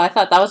 So I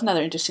thought that was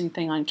another interesting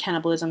thing on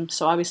cannibalism.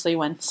 So obviously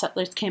when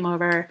settlers came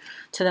over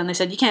to them, they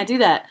said, you can't do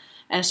that,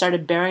 and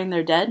started burying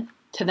their dead.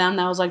 To them,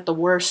 that was like the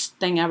worst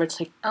thing ever. It's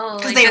like,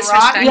 because like they rot.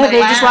 rot. yeah,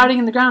 they're just rotting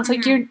in the ground. It's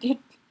like, Mm-hmm.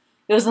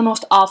 it was the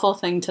most awful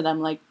thing to them.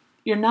 Like,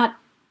 you're not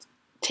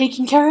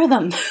taking care of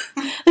them.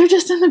 They're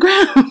just in the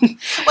ground.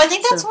 Well, I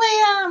think that's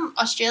why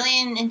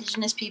Australian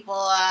Indigenous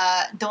people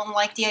don't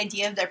like the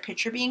idea of their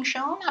picture being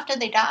shown after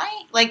they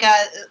die. Like,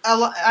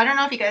 I don't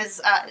know if you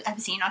guys have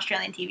seen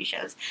Australian TV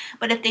shows,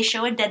 but if they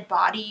show a dead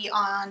body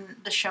on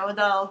the show,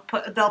 they'll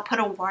put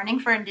a warning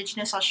for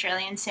Indigenous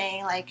Australians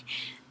saying, like,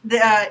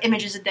 the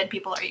images of dead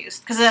people are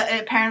used. Because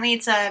apparently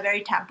it's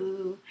very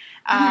taboo.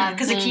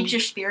 Because it keeps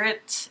your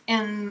spirit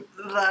in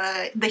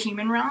the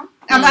human realm.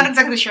 I'm not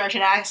exactly sure. I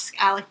should ask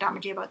Alec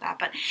Domagy about that.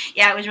 But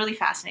yeah, it was really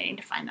fascinating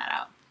to find that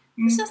out.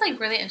 This is like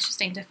really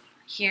interesting to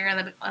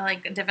hear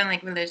like different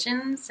like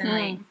religions and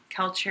like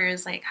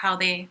cultures, like how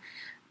they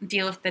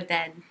deal with the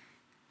dead.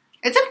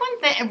 It's a fun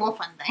thing. Well,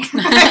 fun thing.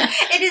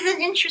 It is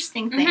an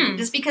interesting thing,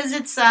 just because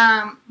it's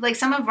like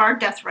some of our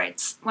death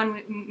rites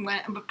when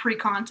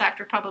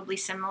pre-contact are probably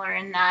similar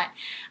in that.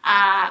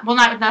 Well,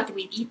 not that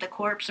we'd eat the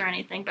corpse or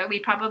anything, but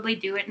we'd probably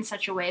do it in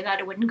such a way that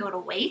it wouldn't go to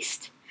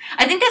waste.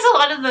 I think that's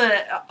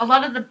a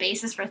lot of the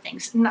basis for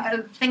things.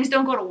 Things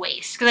don't go to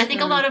waste, because I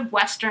think a lot of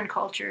Western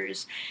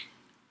cultures,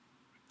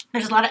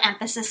 there's a lot of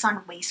emphasis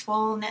on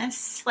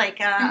wastefulness, like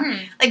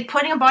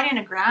putting a body in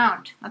the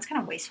ground. That's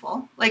kind of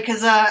wasteful. Like,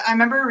 because I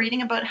remember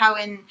reading about how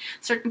in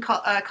certain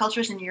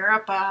cultures in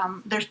Europe,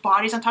 there's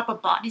bodies on top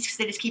of bodies because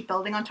they just keep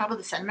building on top of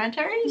the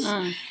cemeteries.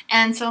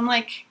 And so I'm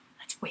like,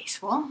 that's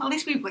wasteful. At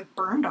least we've like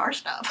burned our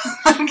stuff.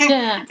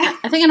 Yeah,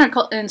 I think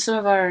in some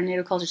of our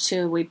native cultures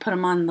too, we put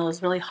them on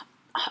those really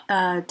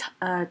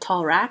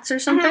tall racks or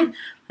something,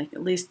 like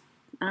at least,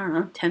 I don't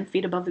know, 10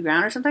 feet above the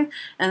ground or something.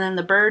 And then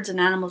the birds and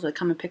animals would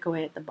come and pick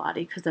away at the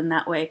body, because then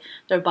that way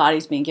their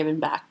body's being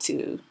given back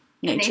to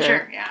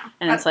nature. Yeah.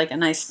 And it's like a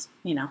nice,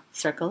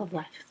 circle of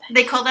life thing.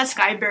 They call that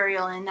sky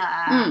burial in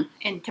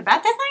Tibet, I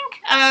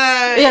think.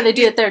 Yeah, they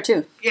do it there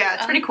too. Yeah,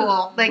 it's pretty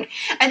cool. Like,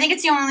 I think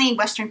it's the only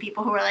Western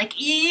people who are like,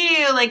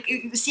 ew, like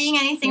seeing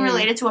anything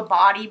related to a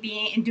body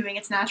doing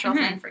its natural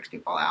thing freaks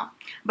people out.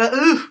 But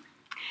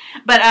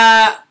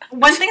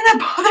one thing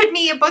that bothered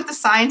me about the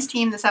science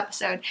team this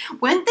episode,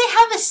 wouldn't they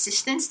have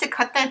assistants to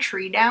cut that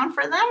tree down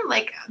for them?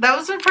 Like, that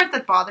was the part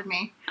that bothered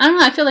me. I don't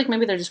know. I feel like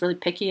maybe they're just really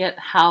picky at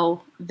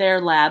how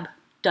their lab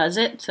does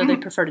it, so they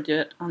prefer to do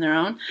it on their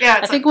own. Yeah,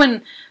 I think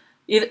when,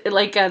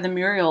 the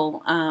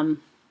mural,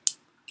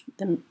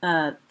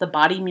 the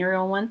body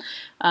mural one,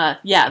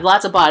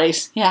 lots of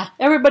bodies. Yeah,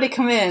 everybody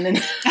come in and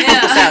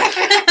help us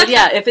out. But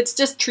yeah, if it's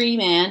just tree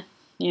man,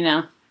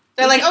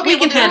 they're like, okay, we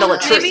can handle a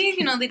tree.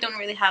 Maybe, they don't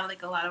really have,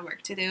 like, a lot of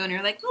work to do, and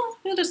you're like, oh,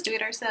 we'll just do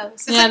it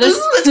ourselves. Yeah,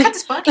 let's cut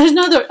this body. There's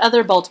no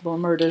other Baltimore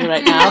murders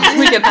right now.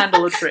 We can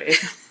handle a tree.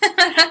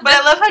 But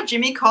I love how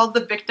Jimmy called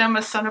the victim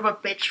a son of a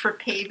bitch for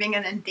paving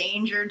an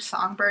endangered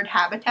songbird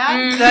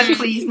habitat. That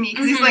pleased me,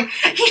 because he's like,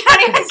 he's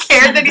not even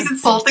cared that he's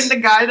insulting the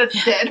guy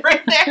that's dead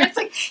right there. It's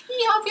like,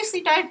 he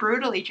obviously died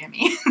brutally,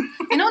 Jimmy.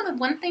 The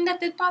one thing that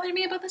did bother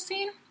me about the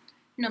scene?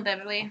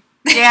 Beverly.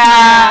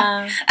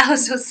 Yeah. I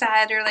was so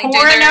sad. Or like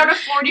pouring out a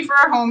 40 for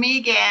our homie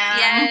again.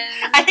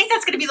 Yes. I think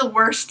that's going to be the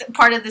worst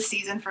part of the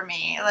season for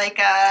me.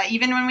 Like,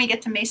 even when we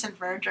get to Mason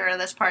Verger,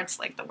 this part's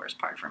like the worst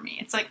part for me.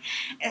 It's like,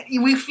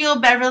 we feel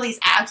Beverly's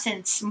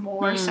absence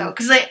more so.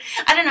 Because, like,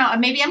 I don't know,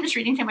 maybe I'm just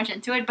reading too much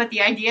into it, but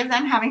the idea of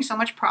them having so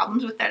much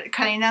problems with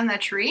cutting down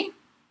that tree,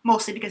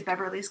 mostly because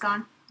Beverly's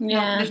gone.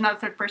 Yeah. There's not a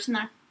third person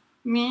there.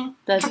 Me.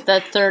 That's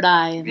that third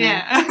eye. In there.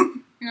 Yeah.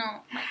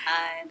 No, my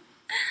God.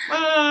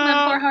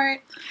 My poor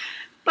heart.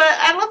 But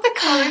I love the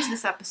colors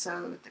this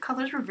episode. The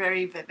colors were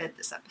very vivid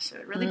this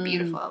episode. Really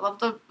beautiful. I love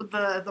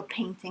the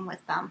painting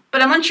with them.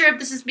 But I'm unsure if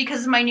this is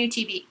because of my new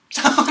TV.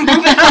 So The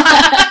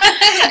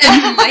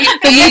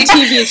new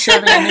TV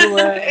showed me a new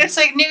world. it's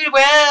like new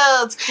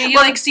worlds.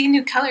 You see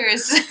new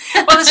colors.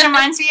 Well, this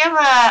reminds me of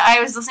I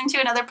was listening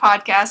to another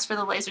podcast for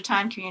the Laser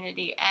Time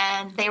community,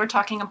 and they were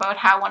talking about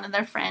how one of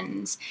their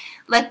friends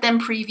let them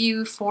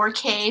preview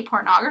 4K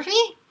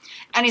pornography.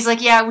 And he's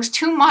like, yeah, it was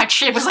too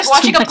much. It was like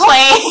watching a play.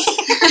 And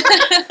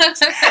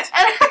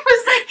I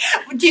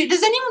was like, dude,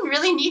 does anyone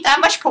really need that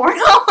much porno?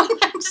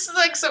 I'm just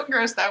like so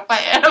grossed out by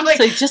it. I'm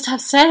like, just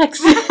have sex.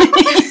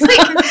 it's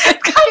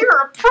like, God, you're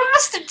a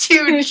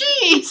prostitute.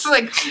 Jeez.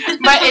 Like,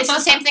 but it's the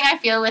same thing I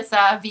feel with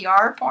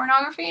VR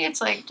pornography.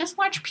 It's like, just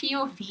watch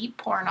POV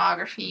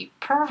pornography.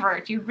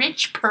 Pervert. You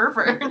rich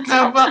pervert.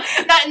 So, well,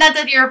 not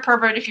that you're a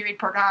pervert if you read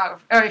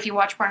pornography, or if you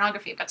watch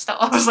pornography, but still,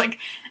 I was like,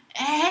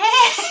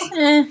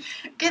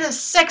 get a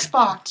sex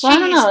box. Well, I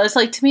don't know. It's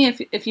like, to me,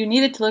 if you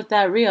need it to look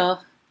that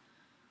real,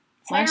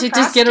 why don't you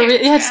just get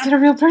just get a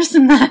real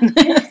person then?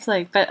 It's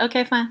like, but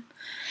okay, fine.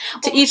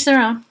 To each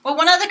their own. Well,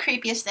 one of the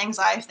creepiest things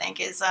I think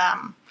is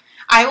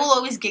I will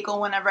always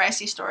giggle whenever I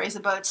see stories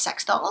about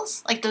sex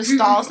dolls, like those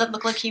dolls that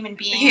look like human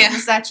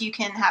beings that you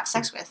can have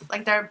sex with.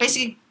 Like, they're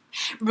basically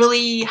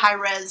really high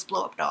res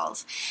blow up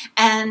dolls.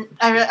 And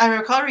I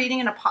recall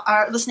reading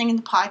listening in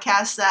the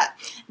podcast that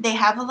they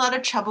have a lot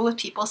of trouble with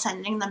people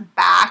sending them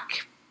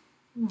back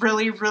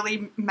really,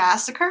 really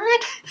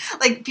massacred.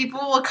 Like, people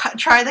will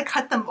try to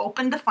cut them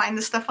open to find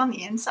the stuff on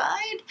the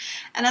inside.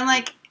 And I'm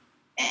like,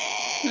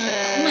 oh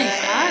my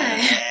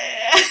god.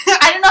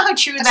 I don't know how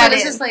true that is. So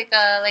this is like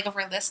a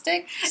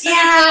realistic?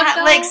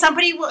 Yeah, like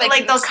somebody will,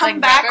 like they'll come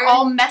back rubber?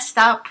 all messed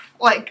up.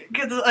 Like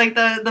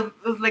the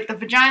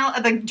vagina,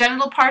 the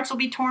genital parts will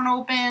be torn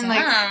open. Damn.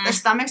 Like the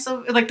stomachs,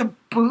 like the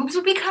boobs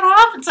will be cut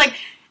off. It's like.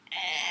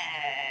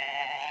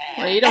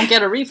 Well, you don't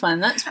get a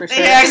refund, that's for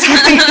sure. Yeah,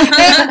 exactly.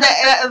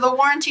 the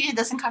warranty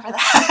doesn't cover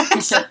that.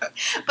 So,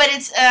 but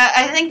it's,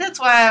 I think that's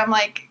why I'm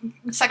like,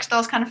 sex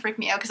dolls kind of freak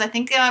me out, because I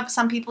think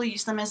some people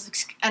use them as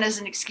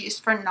an excuse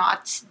for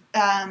not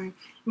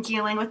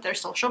dealing with their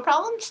social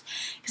problems.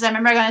 Because I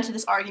remember I got into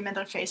this argument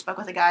on Facebook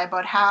with a guy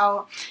about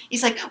how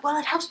he's like, well,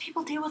 it helps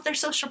people deal with their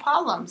social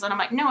problems. And I'm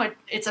like, no,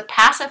 it's a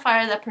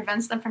pacifier that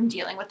prevents them from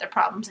dealing with their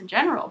problems in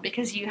general,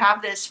 because you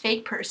have this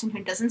fake person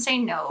who doesn't say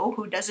no,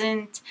 who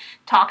doesn't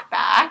talk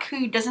back,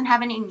 who doesn't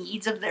have any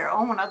needs of their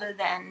own other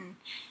than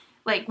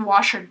like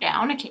wash her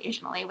down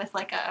occasionally with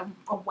like a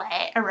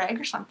rag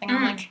or something.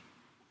 I'm like,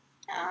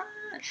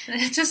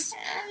 it just,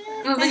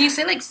 well, when you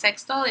say like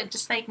sex doll, it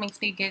just like makes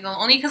me giggle.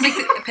 Only because like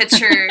the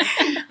picture,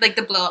 like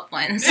the blow up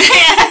ones,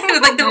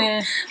 with like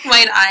the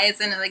white eyes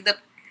and like the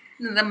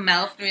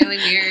mouth really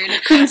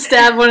weird. Couldn't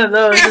stab one of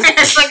those.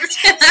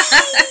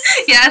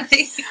 Yeah.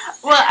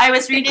 Well, I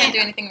was reading. Can't do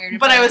anything weird.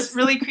 But I was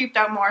really creeped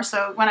out more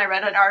so when I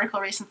read an article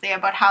recently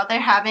about how they're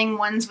having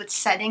ones with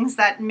settings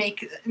that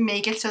make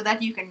it so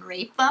that you can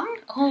rape them.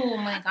 Oh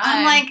my god!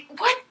 I'm like,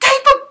 what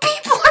type of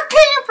people are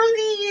paying for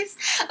these?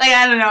 Like,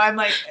 I don't know. I'm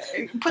like,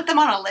 put them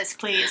on a list,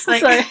 please.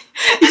 Like, sorry,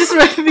 you just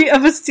reminded me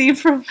of a scene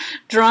from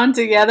Drawn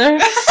Together.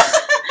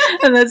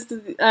 And that's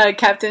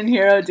Captain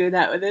Hero doing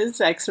that with his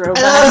sex robot.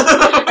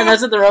 And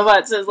that's what the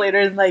robot says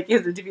later in like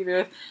his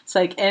interview. It's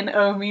like,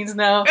 N-O means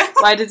no.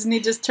 Why doesn't he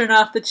just turn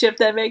off the chip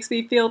that makes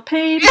me feel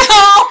pain?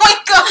 Oh my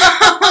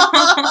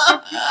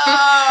god!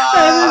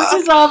 And it's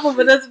just awful,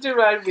 but that's what you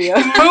remind me of.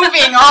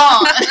 Moving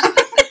on.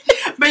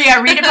 But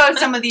yeah, read about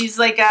some of these,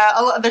 like,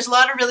 there's a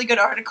lot of really good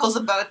articles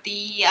about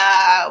the,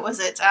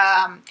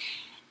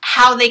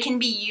 how they can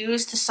be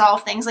used to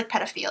solve things like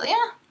pedophilia.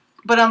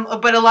 But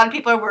a lot of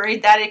people are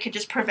worried that it could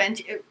just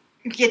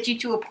get you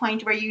to a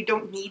point where you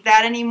don't need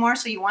that anymore,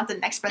 so you want the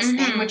next best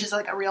thing, which is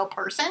like a real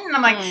person. And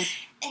I'm like,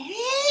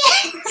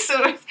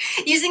 so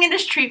using it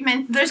as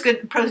treatment, there's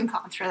good pros and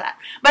cons for that.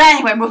 But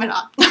anyway, moving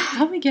on.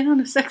 How do we get on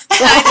a sex doll?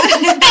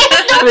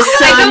 With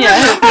Sonia.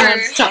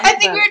 I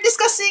think we were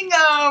discussing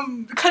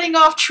cutting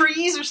off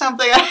trees or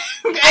something.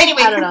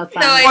 Anyway, I don't know.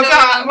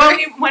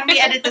 When we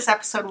edit this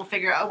episode, we'll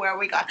figure out where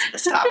we got to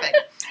this topic.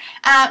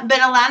 But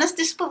Alana's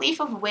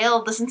disbelief of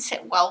Will doesn't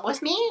sit well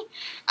with me.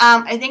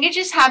 I think it's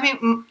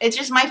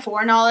just my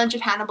foreknowledge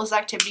of Hannibal's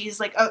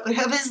activities, like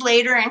of his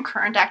later and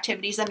current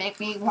activities, that make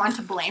me want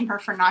to blame her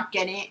for not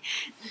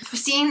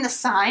seeing the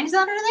signs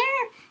that are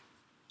there.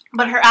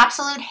 But her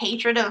absolute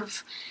hatred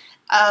of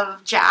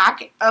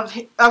Jack, of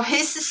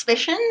his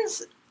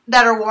suspicions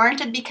that are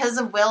warranted because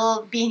of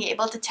Will being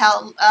able to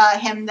tell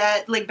him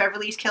that like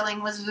Beverly's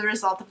killing was the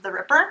result of the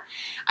Ripper.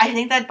 I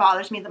think that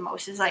bothers me the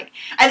most. I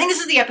think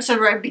this is the episode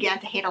where I began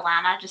to hate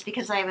Alana, just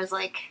because I was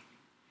like,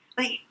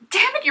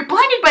 damn it, you're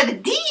blinded by the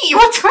D.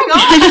 What's going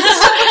on?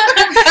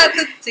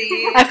 The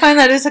D. I find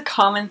that is a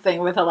common thing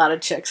with a lot of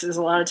chicks. Is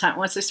a lot of time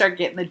once they start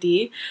getting the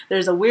D,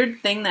 there's a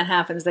weird thing that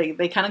happens.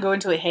 They kind of go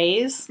into a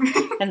haze,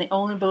 and they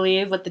only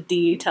believe what the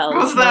D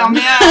tells them.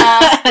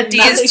 Yeah, the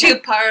D is too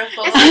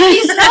powerful.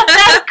 He's not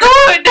that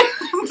good.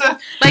 But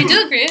I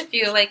do agree with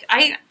you. Like,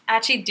 I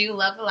actually do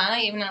love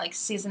Alana, even in like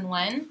season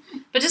 1.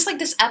 But just like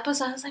this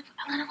episode, I was like,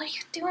 Alana, what are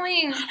you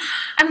doing?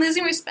 I'm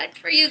losing respect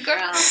for you,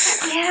 girl.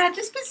 Yeah,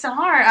 just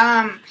bizarre.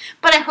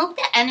 But I hope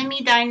the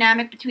enemy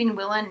dynamic between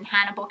Will and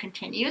Hannibal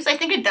continues. I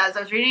think it does.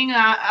 I was reading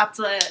up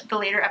the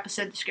later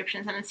episode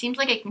descriptions, and it seems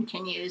like it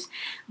continues.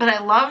 But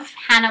I love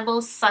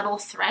Hannibal's subtle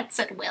threats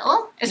at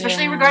Will,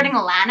 especially regarding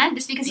Alana,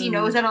 just because he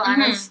knows that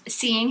Alana's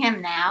seeing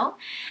him now.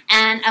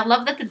 And I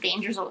love that the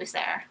danger's always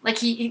there. Like,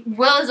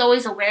 Will is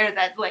always aware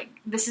that, like,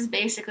 this is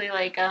basically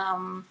like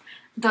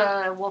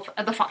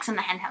the fox in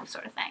the hen house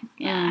sort of thing.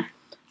 Yeah.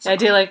 I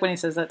do like when he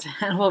says that to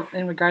Hannibal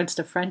in regards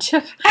to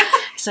friendship.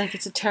 It's like,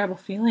 it's a terrible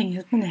feeling,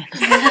 isn't it?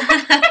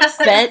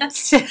 Bet.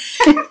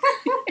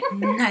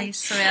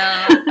 Nice,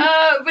 Will.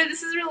 But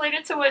this is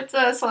related to what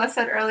Celeste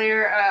said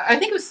earlier. I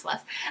think it was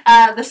Celeste.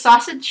 The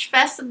sausage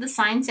fest of the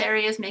science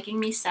area is making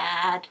me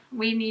sad.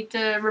 We need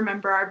to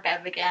remember our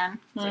Bev again.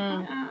 It's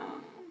like,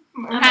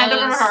 hand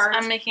over heart.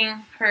 I'm making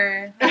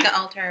her like an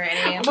altar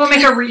already. We'll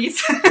make a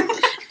wreath.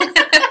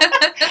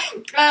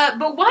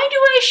 But why do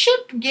I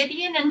ship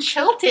Gideon and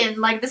Chilton?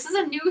 Like, this is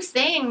a new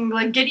thing.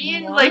 Like,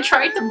 Gideon like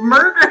tried to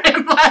murder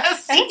him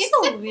last season.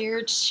 That's a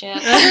weird ship.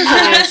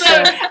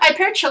 I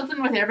pair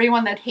Chilton with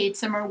everyone that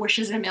hates him or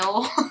wishes him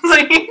ill.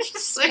 Like,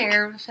 just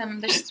pair with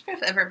him. There's just for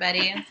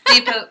everybody. Do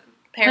you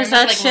pairing Is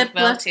that like ship with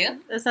Will left? too.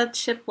 Is that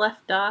ship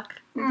left dock?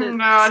 No,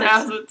 it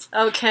hasn't.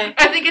 Okay.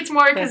 I think it's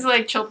more because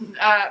like Chilton,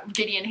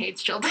 Gideon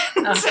hates Chilton,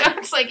 so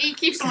it's like he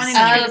keeps wanting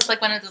to. It's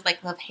like one of those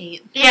like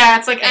love-hate. Yeah,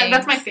 it's like things.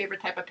 that's my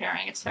favorite type of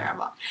pairing. It's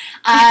terrible.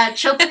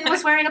 Chilton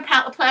was wearing a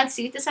plaid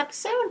suit this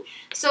episode,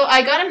 so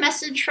I got a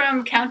message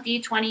from Count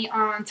D20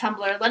 on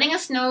Tumblr letting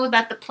us know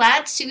that the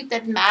plaid suit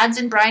that Mads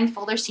and Brian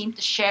Fuller seem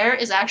to share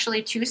is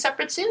actually two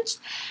separate suits.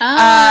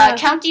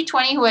 Count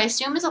D20, who I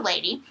assume is a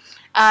lady,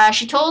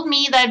 she told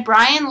me that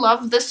Brian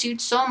loved the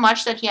suit so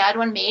much that he had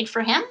one made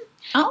for him.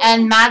 Oh.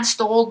 And Mads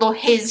stole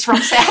his from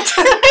set.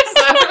 So,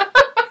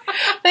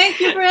 thank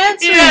you for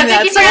answering Yeah,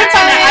 that. thank you for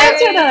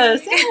answering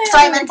answered us. so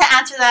I meant to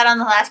answer that on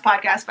the last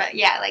podcast, but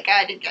yeah, like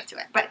I didn't get to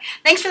it. But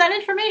thanks for that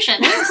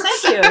information.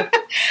 Thank you.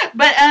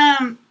 But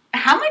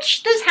how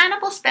much does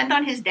Hannibal spend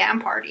on his damn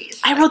parties?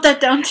 I wrote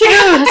that down too.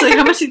 I was like,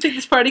 how much do you think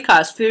this party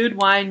costs? Food,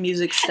 wine,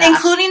 music, staff.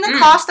 Including the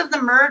cost of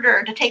the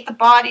murder to take the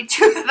body to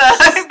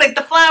the like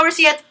the flowers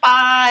he had to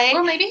buy.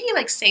 Well, maybe he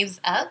like saves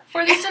up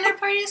for these dinner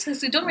parties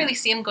because we don't really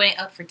see him going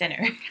out for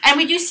dinner. And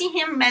we do see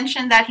him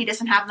mention that he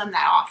doesn't have them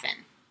that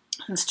often.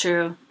 That's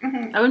true.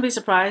 Mm-hmm. I wouldn't be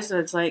surprised if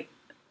it's like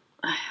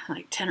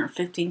 $10,000 or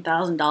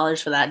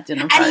 $15,000 for that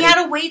dinner party. And he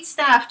had a wait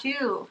staff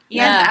too. He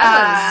Yeah,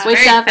 had, wait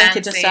very staff and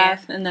kitchen fancy.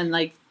 staff, and then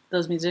like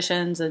those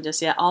musicians and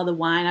just all the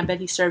wine. I bet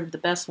he served the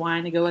best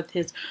wine to go with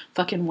his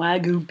fucking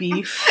Wagyu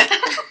beef.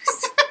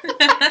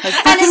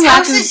 and his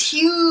house is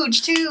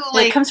huge too.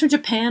 Like, it comes from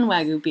Japan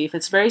Wagyu beef.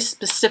 It's very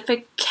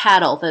specific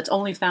cattle that's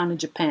only found in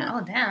Japan.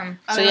 Oh damn!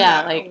 So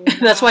yeah, like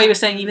that's why he was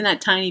saying even that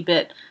tiny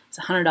bit is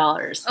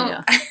 $100. Oh,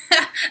 Yeah.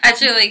 I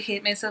actually like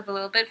hate myself a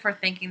little bit for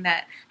thinking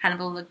that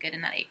Hannibal looked good in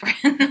that apron.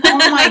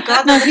 Oh my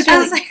god! No, he I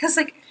was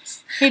like,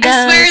 He I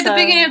does, swear at the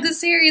beginning of the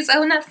series I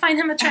would not find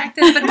him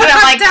attractive, but But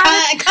I'm like, damn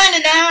it, kind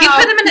of now. you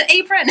put him in an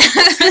apron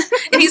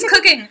and he's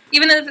cooking,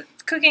 even if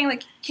it's cooking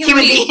like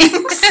human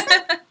beings.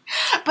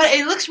 But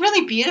it looks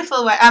really beautiful.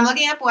 I'm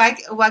looking up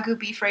Wagyu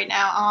beef right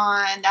now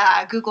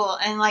on Google,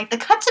 and like the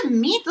cuts of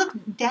meat look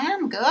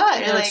damn good. Yeah,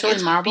 it like looks really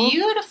it's marbled.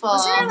 beautiful.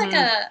 Wasn't there like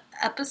a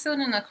episode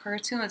in a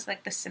cartoon that's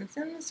like The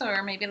Simpsons,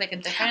 or maybe like a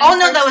different? Oh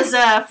no, that cartoon?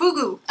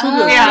 was fugu.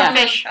 Fugu, yeah, yeah.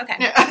 fish. Okay.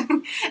 Yeah.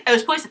 It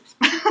was poisonous.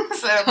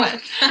 So,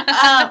 but,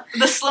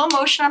 the slow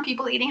motion on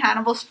people eating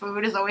Hannibal's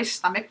food is always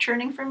stomach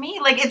churning for me.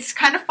 Like it's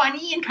kind of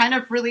funny and kind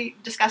of really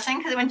disgusting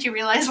because once you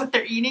realize what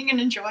they're eating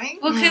and enjoying.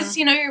 Well, because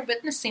you know you're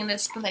witnessing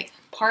this like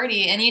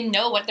party and you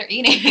know what they're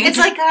eating. It's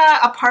like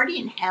a party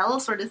in hell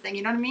sort of thing.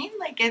 You know what I mean?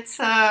 Like it's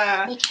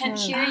they can't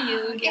hear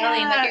you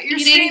yelling that you're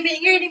eating.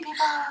 screaming, you're eating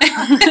people.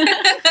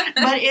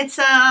 But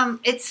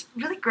it's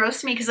really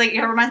gross to me because like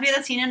it reminds me of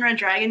that scene in Red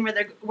Dragon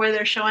where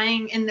they're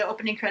showing in the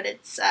opening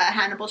credits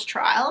Hannibal's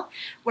trial,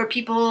 where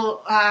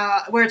people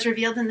where it's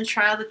revealed in the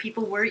trial that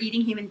people were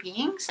eating human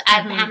beings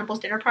at Hannibal's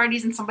dinner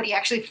parties, and somebody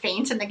actually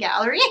faints in the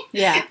gallery.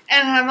 Yeah.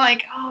 And I'm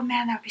like, oh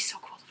man, that would be so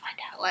cool to find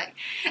out. Like,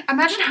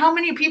 imagine how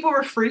many people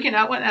were freaking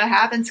out when that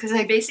happens because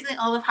like basically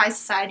all of high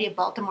society of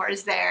Baltimore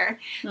is there,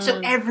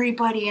 so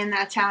everybody in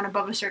that town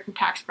above a certain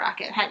tax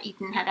bracket had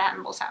eaten at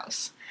Hannibal's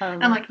house.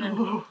 And I'm like,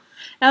 ooh.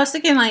 I was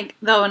thinking, like,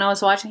 though, when I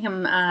was watching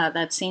him,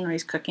 that scene where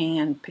he's cooking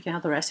and picking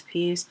out the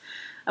recipes,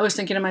 I was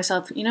thinking to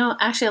myself, you know,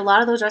 actually a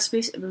lot of those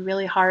recipes, it would be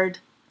really hard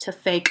to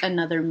fake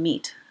another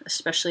meat,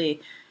 especially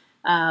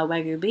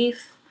Wagyu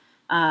beef.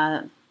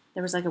 There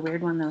was, like, a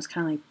weird one that was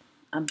kind of like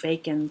a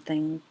bacon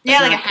thing.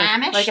 Yeah, like a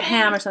ham-ish like a thing?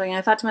 ham or something. And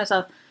I thought to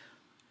myself,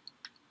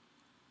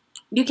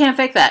 you can't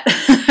fake that.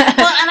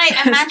 Well, and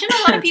I imagine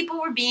a lot of people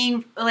were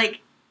being,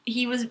 like,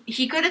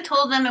 he could have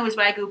told them it was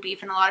Wagyu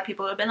beef, and a lot of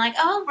people would have been like,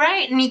 oh,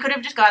 right. And he could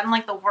have just gotten,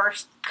 like, the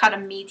worst cut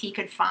of meat he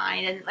could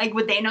find. And, like,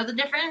 would they know the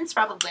difference?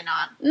 Probably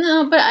not.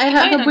 No, but I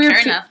have don't a weird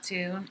care enough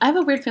to. I have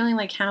a weird feeling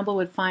like Hannibal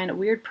would find a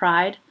weird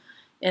pride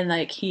in,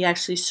 like, he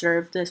actually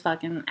served this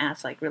fucking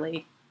ass, like,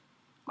 really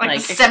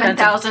Like the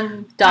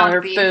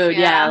 $7,000 beef, food.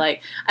 Yeah,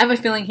 like, I have a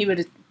feeling he would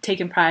have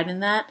taken pride in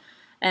that.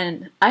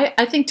 And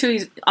I think, too,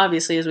 he's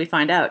obviously, as we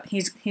find out,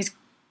 he's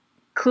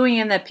cluing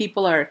in that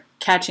people are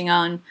catching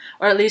on,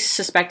 or at least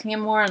suspecting him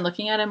more and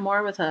looking at him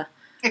more with a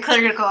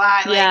critical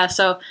eye. Like, yeah,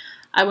 so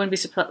I wouldn't be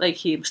surprised, like,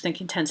 he was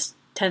thinking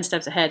 10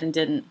 steps ahead and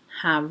didn't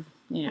have,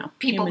 you know,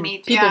 People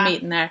meat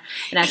in there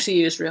and actually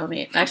used real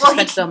meat. Actually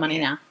spent his own money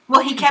now.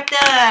 Well, he kept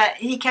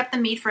the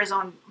meat for his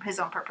own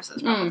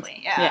purposes,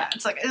 probably. Yeah,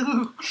 it's like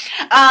ooh.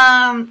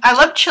 I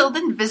love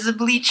Chilton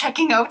visibly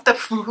checking out the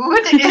food.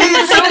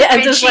 It's so Yeah,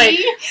 bitchy. just like-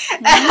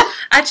 I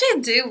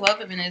actually do love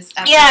him in his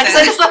episode. Yeah, because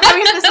I just love how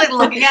he's just like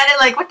looking at it,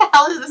 like, what the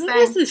hell is this What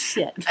is thing? this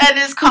shit? And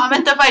his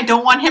comment of I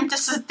don't want him to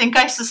think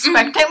I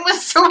suspect him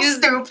was so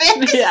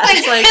stupid. Yeah,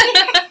 it's like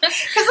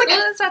because like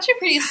Well, it's actually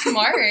pretty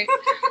smart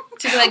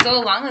to like go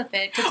along with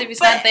it because if he's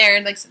not there,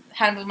 like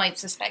Hannibal might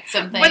suspect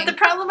something. But the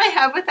problem I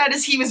have with that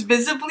is he was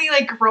visibly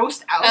like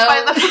grossed out by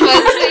the was food.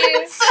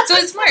 he? So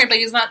it's smart, but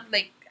he's not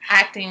like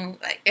acting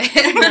like it.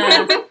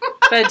 Yeah.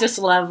 But I just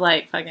love,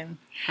 like, fucking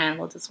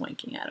Hannibal just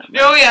winking at him.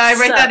 Oh, yeah, I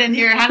write So- that in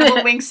here.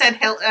 Hannibal winks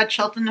at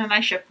Chilton, and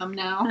I ship them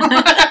now.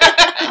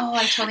 Oh,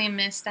 I totally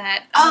missed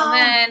that. Oh,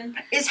 man.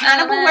 Is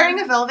Hannibal man. wearing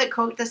a velvet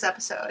coat this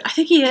episode? I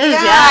think he is,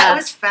 Yeah, yeah. it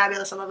was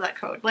fabulous. I love that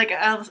coat. Like,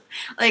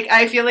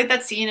 I feel like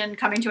that scene in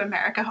Coming to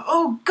America.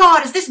 Oh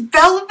God, is this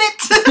velvet?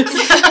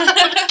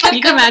 You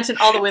can imagine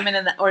all the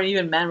women or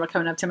even men were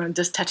coming up to him and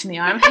just touching the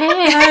arm.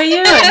 Hey, how are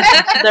you?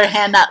 And their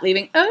hand not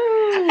leaving.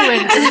 Oh,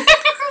 and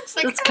It's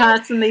like, just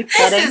constantly this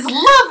petting. is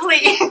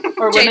lovely.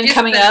 Or women JJ's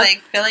coming been, up.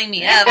 like, filling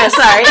me up. Oh,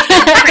 sorry.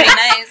 Pretty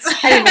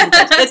nice. I didn't mean to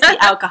touch. It's the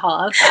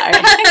alcohol. I'm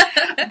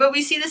sorry. But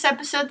we see this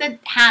episode that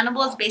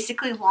Hannibal is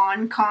basically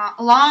long conned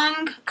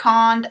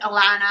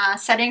Alana,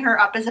 setting her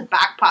up as a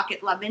back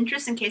pocket love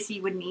interest in case he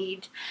would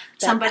need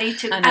somebody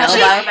to An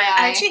actually, alibi.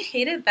 I actually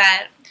hated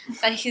that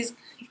he's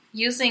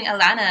using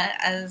Alana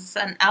as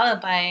an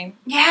alibi,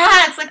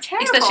 yeah, it's like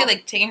terrible. especially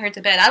like taking her to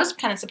bed. I was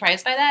kind of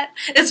surprised by that.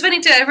 It's funny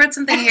too. I wrote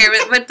something here.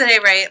 What did I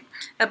write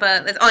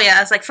about? Oh yeah,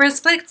 I was like, for a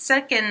split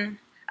second,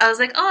 I was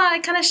like, oh, I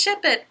kind of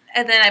ship it,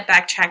 and then I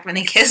backtracked when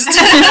they kissed.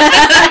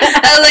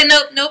 I was like,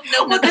 nope.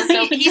 Well,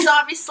 because he's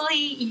obviously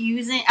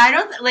using.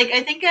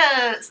 I think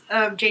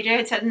JJ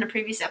had said in a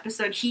previous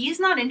episode, he's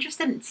not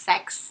interested in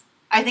sex.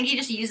 I think he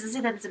just uses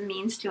it as a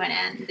means to an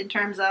end in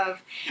terms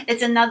of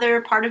it's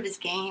another part of his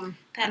game,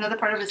 another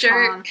part of his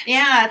jerk. con.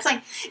 Yeah, it's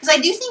like because I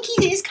do think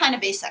he is kind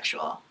of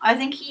asexual. I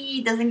think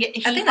he doesn't get.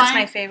 I think that's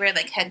my favorite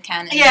like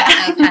headcanon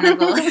Yeah. of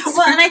Hannibal.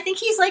 Well, and I think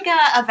he's like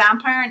a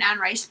vampire in Anne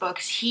Rice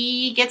books.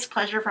 He gets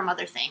pleasure from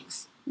other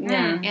things.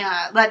 Yeah.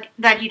 Yeah,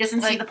 that he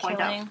doesn't see Like the point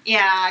killing. of.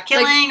 Yeah,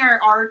 killing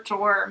or art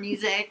or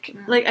music.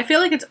 Like, I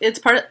feel like it's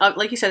part of,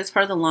 like you said, it's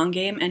part of the long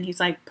game, and he's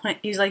like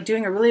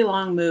doing a really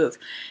long move,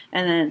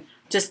 and then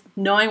just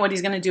knowing what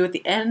he's going to do at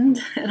the end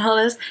and all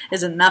this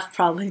is enough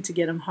probably to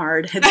get him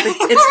hard.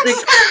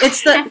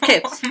 It's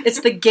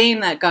the game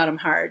that got him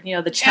hard, you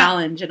know, the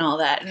challenge and all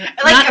that. And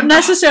not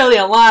necessarily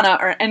Alana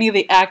or any of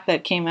the act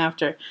that came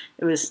after.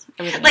 It was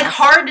everything like else.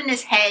 hard in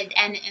his head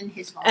and in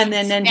his lungs. And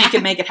then he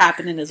can make it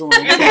happen in his lungs.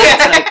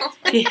 It's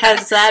like he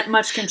has that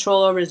much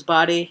control over his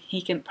body.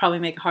 He can probably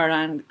make a hard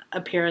on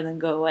appear and then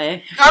go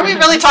away. Are we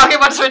really talking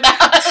about this right now?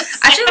 I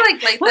actually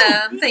like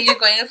the you're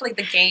going with like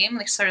the game,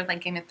 like sort of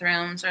like Game of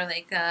Thrones or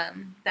like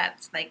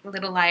that's like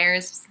Little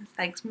Liars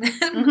like shows.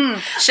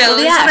 Well,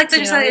 the act, like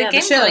there's you know, like yeah, a the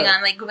game show. going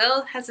on. Like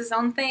Will has his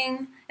own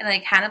thing, and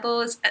like Hannibal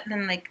is, and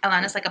then like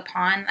Alana's like a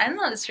pawn. I don't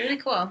know. It's really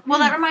cool. Well,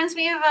 that reminds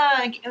me of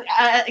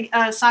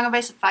a Song of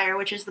Ice and Fire,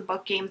 which is the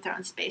book Game of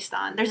Thrones is based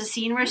on. There's a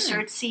scene where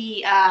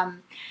Cersei,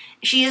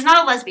 she is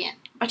not a lesbian,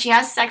 but she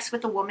has sex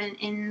with a woman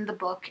in the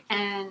book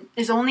and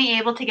is only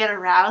able to get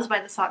aroused by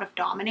the thought of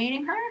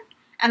dominating her.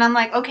 And I'm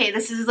like, okay,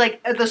 this is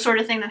like the sort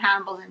of thing that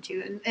Hannibal's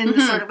into in the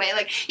sort of way.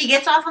 Like, he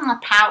gets off on the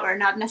power,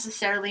 not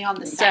necessarily on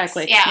the sex.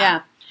 Exactly.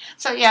 Yeah.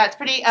 So yeah, it's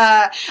pretty.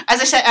 As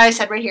I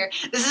said right here,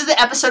 this is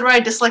the episode where I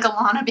dislike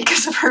Alana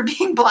because of her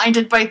being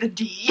blinded by the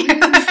D.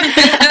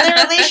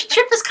 The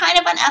relationship is kind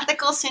of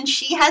unethical since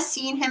she has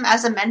seen him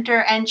as a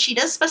mentor, and she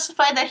does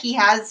specify that he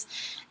has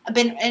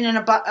been in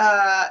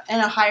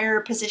a higher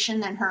position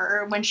than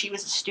her when she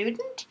was a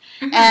student,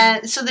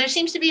 and so there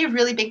seems to be a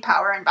really big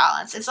power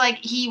imbalance. It's like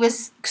he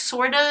was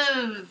sort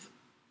of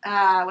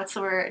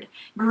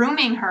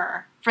grooming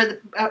her for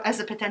the as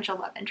a potential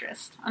love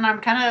interest, and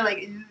I'm kind of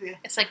like, ugh.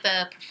 It's like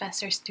the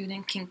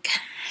professor-student kink.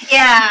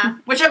 Yeah,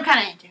 which I'm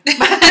kind of into,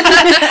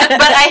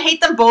 but I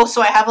hate them both,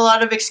 so I have a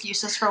lot of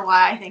excuses for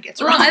why I think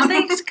it's wrong. Well, I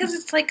think it's because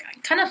it's like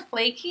kind of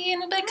flaky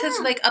in a bit. Because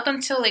like up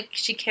until like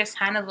she kissed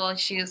Hannibal,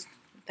 she was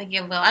thinking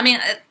of Will. I mean,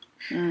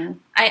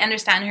 I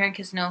understand her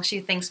because she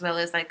thinks Will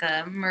is like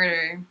a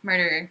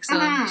murderer,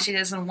 so she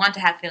doesn't want to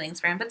have feelings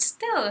for him. But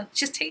still,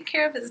 she's taking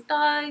care of his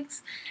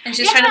dogs, and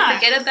she's trying to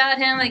forget about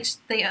him. Like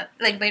they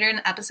like later in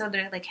the episode,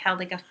 they're like held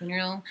like a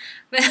funeral.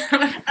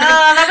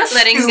 That was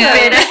letting stupid.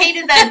 go. I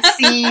hated that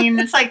scene.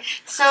 It's like,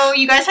 so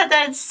you guys had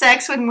that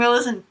sex when Will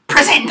is in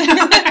prison.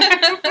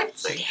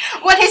 It's like,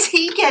 what is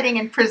he getting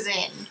in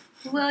prison?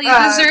 Well, you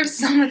deserve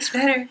so much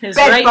better. His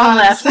Bed right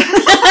bugs. and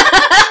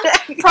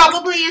left.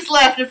 Probably is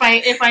left if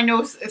I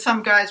know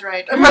some guys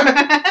right.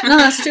 No,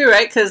 that's true,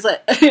 right? Because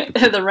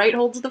the right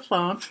holds the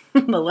phone,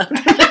 the left,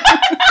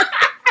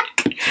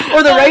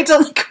 or the right's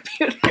on the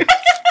computer.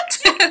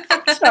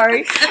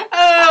 Sorry,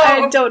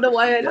 I don't know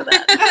why I know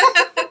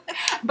that.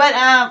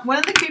 But one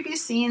of the creepiest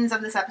scenes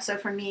of this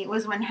episode for me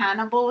was when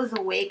Hannibal was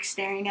awake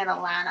staring at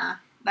Alana.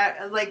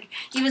 That, like,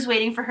 he was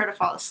waiting for her to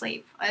fall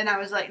asleep, and I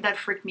was like, that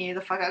freaked me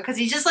the fuck out, because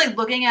he's just like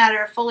looking at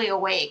her fully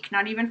awake,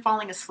 not even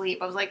falling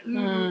asleep. I was like,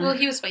 Well,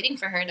 he was waiting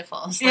for her to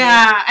fall asleep.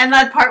 yeah, and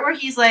that part where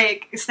he's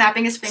like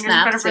snapping his fingers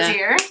in front of his Snaps,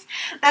 ears,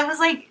 that was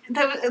like,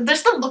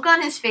 there's the look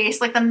on his face,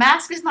 like the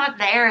mask is not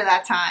there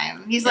that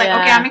time. He's like,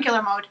 Yeah. okay, I'm in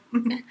killer mode.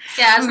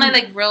 Yeah, as my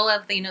like role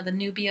of the the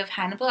newbie of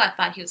Hannibal, I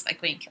thought he was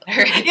like going to kill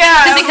her.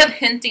 Yeah. Because he kept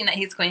hinting that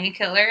he's going to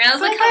kill her, and I was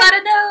like,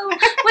 Alana, no,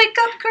 wake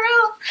up,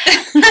 girl.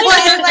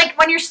 Well, and like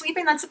when you're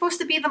sleeping, that's supposed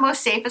to be the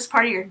most safest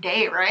part of your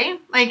day,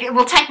 right? Like,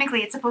 well,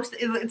 technically,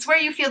 it's where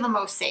you feel the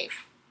most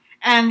safe.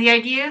 And the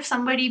idea of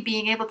somebody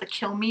being able to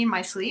kill me in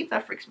my sleep,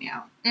 that freaks me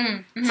out.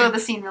 Mm-hmm. So the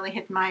scene really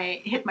hit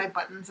my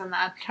buttons and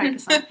that type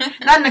of stuff.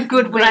 Not in a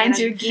good way. Grinds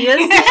your gears.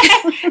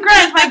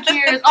 Grinds my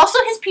gears. Also,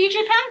 his PJ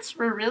pants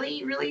were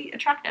really, really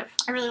attractive.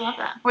 I really love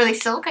that. Were they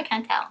silk? I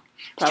can't tell.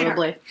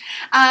 Probably.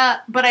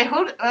 But I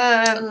hope...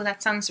 oh,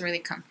 that sounds really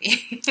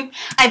comfy.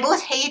 I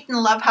both hate and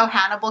love how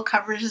Hannibal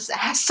covers his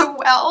ass so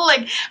well.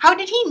 Like, how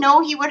did he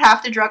know he would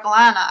have to drug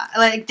Alana?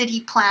 Like, did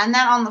he plan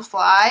that on the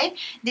fly?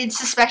 Did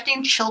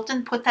suspecting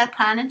Chilton put that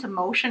plan into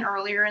motion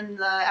earlier in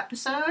the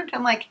episode?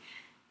 I'm like,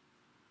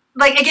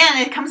 again,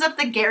 it comes up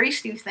the Gary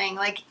Stu thing.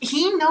 Like,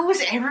 he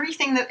knows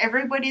everything that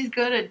everybody's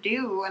gonna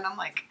do. And I'm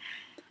like...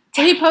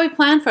 Well, he probably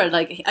planned for it.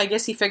 Like, I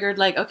guess he figured,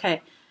 like,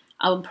 okay...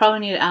 I'll probably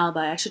need an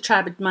alibi. I should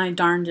try my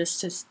darndest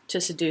to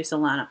seduce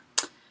Alana.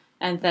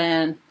 And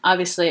then,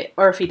 obviously,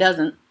 or if he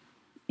doesn't,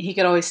 he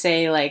could always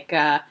say, like,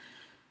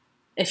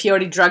 if he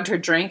already drugged her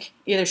drink,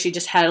 either she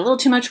just had a little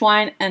too much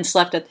wine and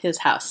slept at his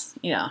house,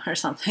 or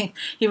something.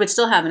 He would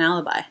still have an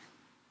alibi.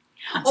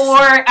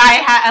 Or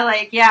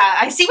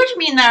I see what you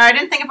mean there. I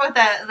didn't think about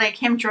that. Like,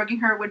 him drugging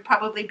her would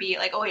probably be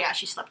like, oh yeah,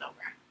 she slept over.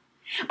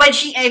 But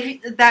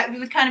that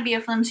would kind of be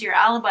a flimsier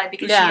alibi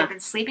because she had been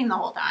sleeping the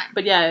whole time.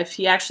 But yeah, if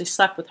he actually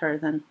slept with her,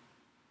 then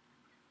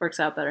works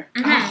out better.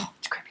 Mm-hmm. Oh,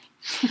 it's creepy.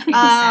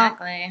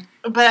 Exactly.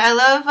 But I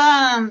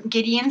love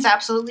Gideon's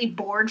absolutely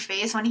bored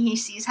face when he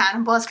sees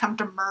Hannibal has come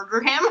to murder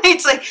him.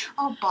 It's like,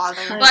 oh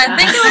bother. Well, I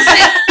think it was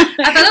like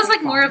I thought it was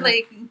like more of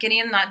like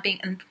Gideon not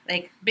being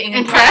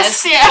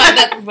impressed. Yeah, but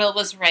that Will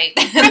was right.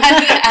 And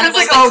it's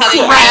like, oh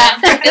crap.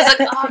 It's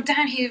like, oh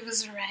damn, he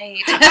was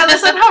right. I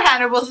listen how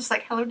Hannibal's just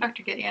like, hello,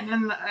 Dr.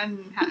 Gideon,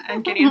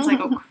 and Gideon's like,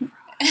 oh crap.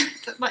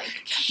 Like,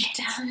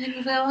 damn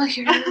it, Will,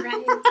 you're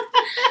right.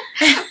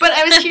 But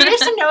I was curious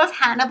to know if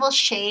Hannibal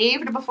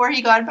shaved before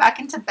he got back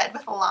into bed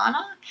with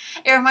Alana.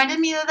 It reminded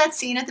me of that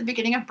scene at the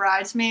beginning of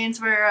Bridesmaids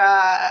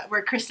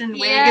where Kristen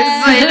Wiig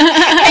is like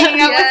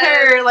hanging out with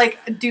her like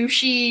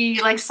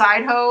douchey like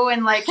side hoe,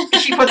 and like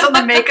she puts on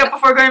the makeup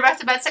before going back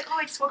to bed. It's like, oh,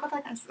 I just woke up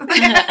like this.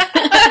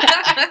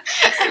 I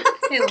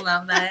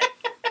love that.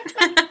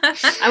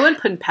 I wouldn't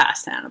put it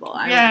past Hannibal.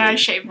 I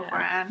shaved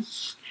beforehand.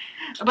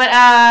 But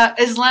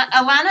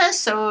Alana is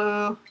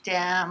so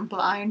damn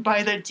blind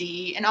by the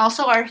D, and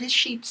also are his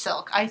sheets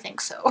silk? I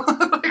think so.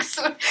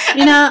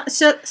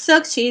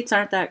 Silk sheets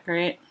aren't that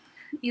great.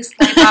 You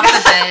sleep off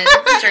the bed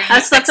during I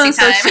slept on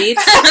silk time.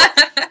 sheets.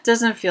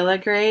 Doesn't feel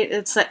that great.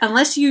 It's like,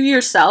 unless you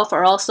yourself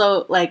are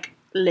also like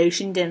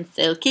lotioned and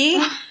silky.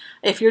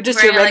 If you're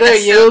just your regular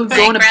you,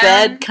 going to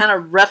bed, kind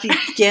of roughy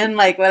skin,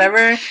 like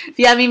whatever. If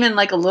you have even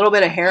like a little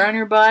bit of hair on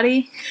your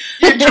body,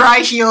 your dry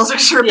heels are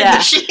stripping the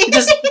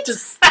sheets.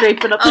 Just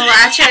scrape it up. Oh,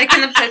 actually, I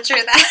can picture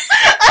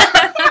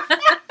that.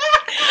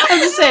 I'm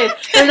just saying,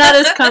 they're not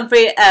as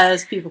comfy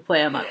as people play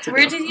them up to.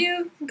 Where did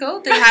you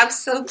go to have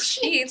silk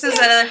sheets? Is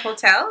that a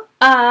hotel?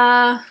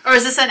 Or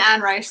is this an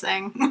Anne Rice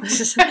thing? Me and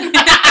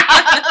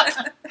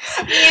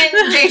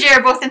JJ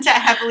are both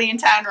heavily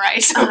into Anne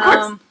Rice, of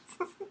course.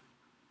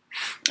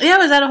 Yeah, it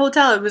was at a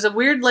hotel. It was a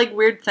weird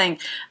thing.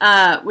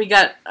 We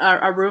got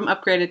our room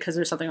upgraded because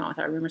there's something wrong with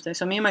our room or something.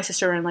 So me and my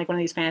sister were in like one of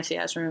these fancy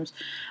ass rooms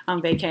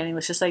vacating. It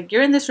was just like,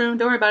 you're in this room,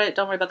 don't worry about it,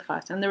 don't worry about the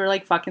cost. And they were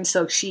like fucking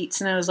silk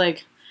sheets, and I was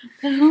like,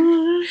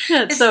 oh,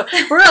 shit. So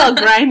we're all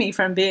grimy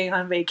from being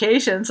on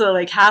vacation, so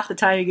like half the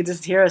time you could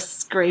just hear us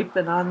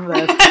scraping on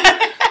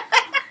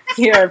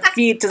hear our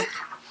feet just.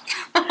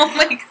 Oh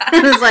my god!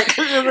 It's like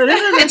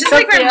it just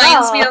like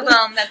reminds me of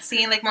that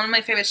scene. Like one of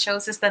my favorite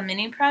shows is The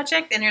Mini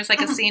Project, and there's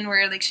like a scene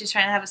where like she's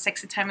trying to have a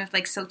sexy time with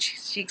like silk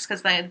cheeks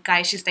because the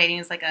guy she's dating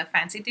is like a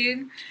fancy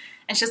dude,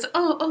 and she's like,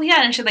 oh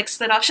yeah, and she like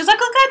slid off. She's like,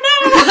 oh god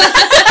no!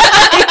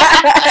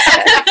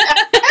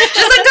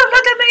 She's like, don't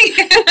look at me.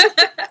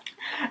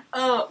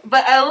 Oh,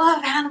 but I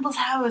love Hannibal's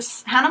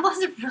house. Hannibal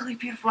has a really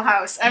beautiful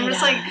house. I'm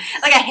just like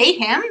I hate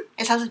him.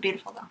 His house is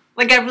beautiful though.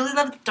 Like I really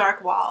love the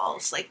dark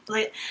walls.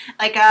 There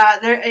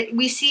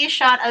we see a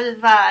shot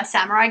of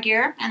samurai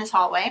gear in his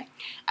hallway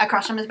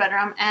across from his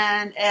bedroom,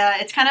 and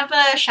it's kind of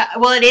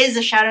it is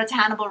a shout out to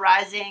Hannibal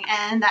Rising,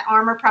 and that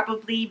armor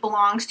probably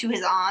belongs to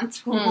his aunt,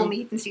 who we'll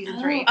meet in season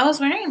 3. I was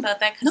wondering about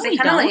that because they we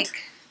kind of don't. like.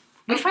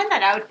 We find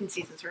that out in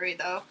season 3,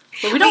 though.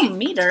 But we don't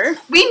meet her.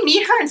 We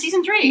meet her in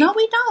season 3. No,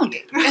 we don't.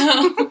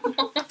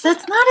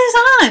 That's not his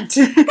aunt.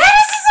 That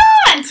is his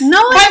aunt!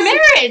 No, by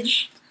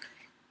marriage!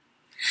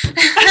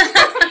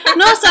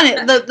 No, it's not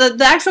it.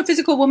 The actual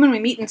physical woman we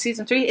meet in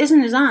season 3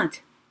 isn't his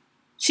aunt.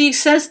 She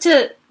says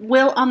to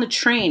Will on the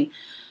train,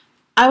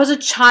 I was a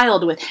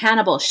child with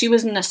Hannibal. She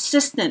was an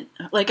assistant,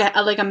 like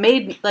a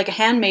maid, like a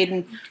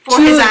handmaiden. For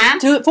his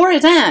aunt? For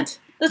his aunt.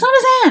 That's not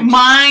his aunt.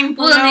 Mind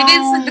blown. Well, maybe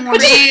it's like the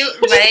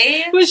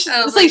pre-way.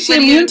 It's like she's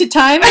immune to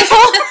time.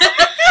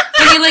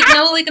 Maybe when you like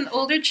know like an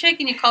older chick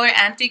and you call her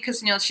auntie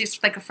because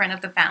she's like a friend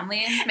of the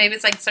family. Maybe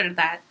it's like sort of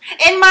that.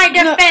 In my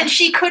defense,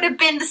 she could have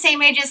been the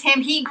same age as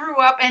him. He grew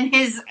up and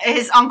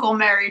his uncle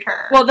married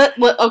her.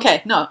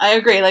 Okay, no, I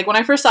agree. Like when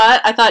I first saw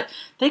it, I thought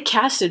they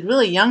casted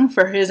really young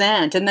for his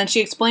aunt, and then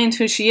she explains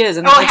who she is,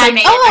 and I was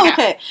like,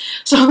 okay.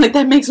 So like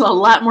that makes a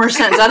lot more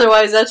sense.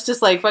 Otherwise, that's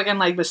just like fucking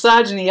like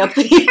misogyny up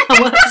the too.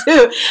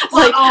 It's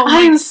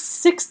I'm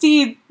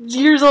 60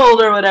 years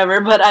old or whatever,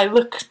 but I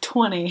look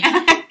 20.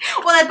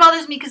 Well, that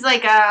bothers me because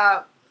like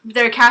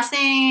they're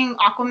casting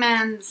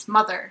Aquaman's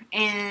mother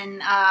in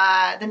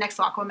the next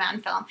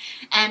Aquaman film,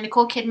 and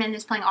Nicole Kidman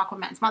is playing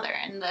Aquaman's mother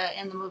in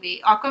the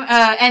movie.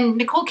 And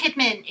Nicole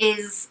Kidman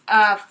is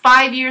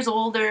 5 years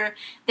older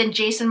than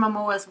Jason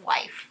Momoa's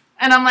wife.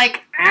 And I'm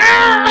like,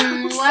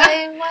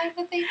 why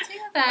would they do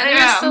that?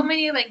 There's so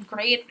many like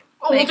great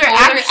older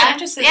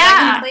actresses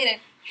that can play it.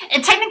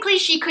 And technically,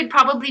 she could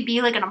probably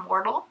be like an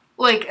immortal.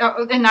 Like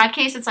in that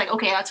case, it's like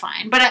okay, that's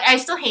fine. But I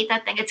still hate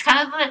that thing. It's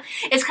kind of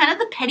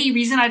the petty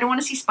reason I don't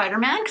want to see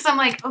Spider-Man because I'm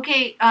like,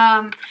 okay,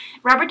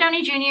 Robert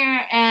Downey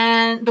Jr.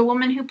 and the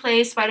woman who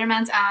plays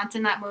Spider-Man's aunt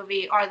in that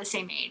movie are the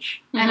same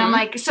age, and I'm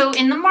like, so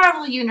in the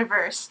Marvel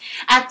universe,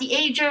 at the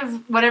age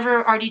of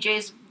whatever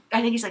RDJ's,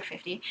 I think he's like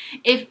 50.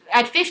 If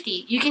at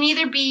 50, you can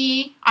either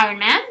be Iron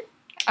Man,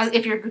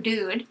 if you're a good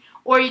dude,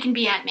 or you can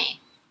be Aunt May.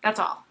 That's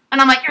all. And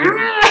I'm like,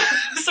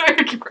 sorry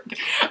to keep going.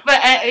 But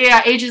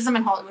yeah, ageism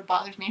in Hollywood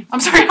bothers me. I'm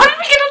sorry, how did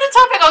we get on the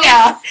topic? Oh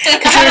yeah,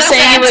 because you were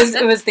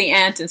saying it was the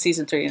aunt in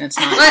season 3, and it's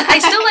not. But I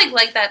still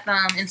like that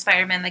in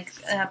Spider-Man, like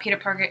Peter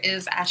Parker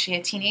is actually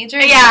a teenager.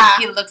 Yeah,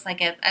 he looks like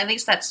it. At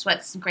least that's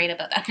what's great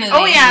about that movie.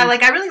 Oh yeah,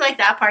 like I really like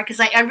that part because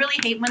I really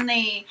hate when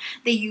they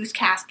use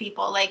cast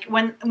people. Like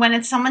when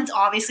it's someone's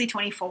obviously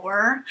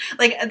 24.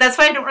 Like that's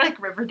why I don't like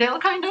Riverdale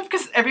kind of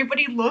because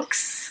everybody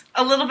looks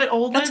a little bit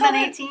older than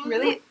 18.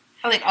 Really.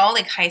 Like all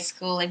like high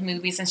school like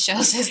movies and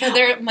shows is that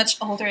they're much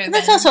older. And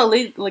that's also a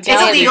legality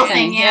it's a legal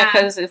thing, yeah.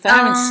 Because if they're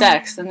having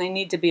sex, then they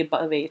need to be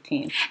above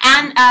 18.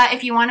 And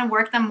if you want to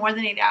work them more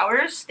than 8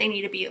 hours, they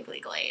need to be of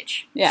legal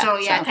age. Yeah. So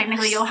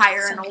technically you'll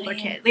hire an older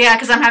kid. Yeah,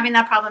 because I'm having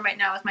that problem right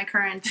now with my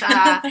current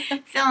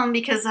film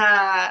because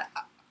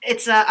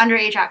it's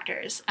underage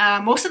actors.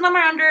 Most of them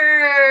are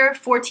under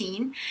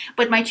 14,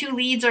 but my 2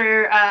 leads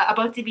are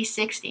about to be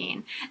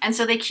 16, and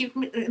so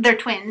they're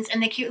twins,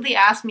 and they cutely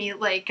asked me,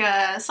 like,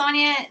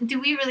 Sonia,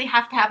 do we really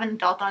have to have an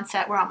adult on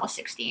set? We're almost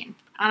 16.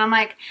 And I'm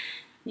like,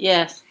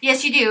 yes.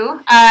 Yes, you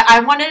do.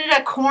 I wanted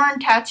a corn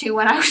tattoo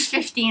when I was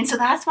 15, so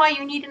that's why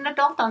you need an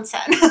adult on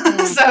set.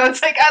 So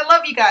it's like, I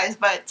love you guys,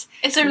 but...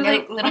 It's a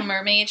like Little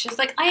Mermaid. She's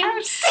like,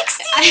 I'm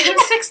 16! I'm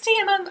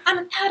 16, I'm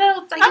an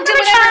adult, I can do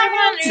whatever I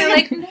want. And you're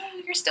like, no,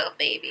 you're still a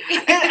baby.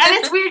 and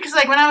it's weird, because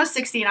like, when I was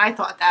 16, I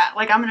thought that.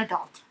 Like, I'm an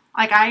adult.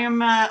 Like,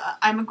 I'm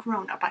a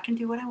grown-up. I can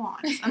do what I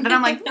want. And then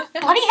I'm like, no,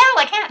 bloody hell,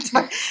 I can't.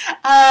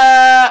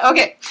 But,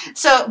 okay.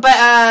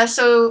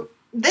 So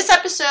this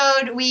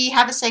episode, we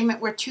have a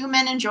segment where 2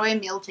 men enjoy a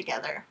meal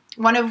together,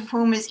 one of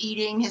whom is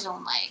eating his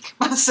own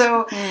leg.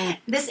 So,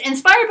 this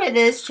inspired by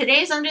this,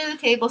 today's Under the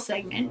Table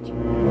segment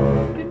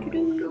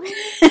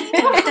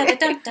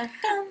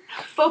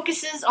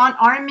focuses on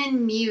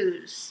Armin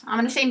Muse. I'm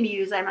going to say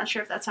Muse. I'm not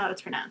sure if that's how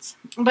it's pronounced.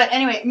 But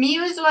anyway,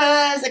 Muse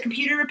was a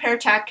computer repair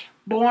tech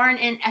born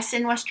in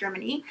Essen, West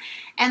Germany,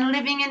 and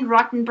living in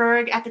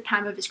Rothenburg at the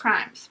time of his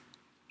crimes.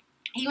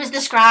 He was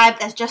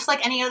described as just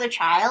like any other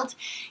child.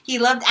 He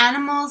loved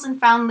animals and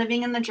found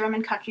living in the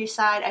German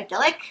countryside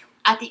idyllic.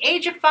 At the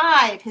age of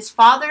 5, his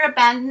father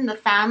abandoned the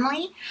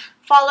family,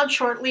 followed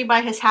shortly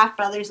by his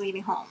half-brothers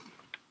leaving home.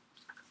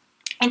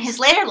 In his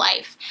later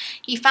life,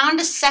 he found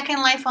a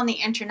second life on the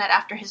internet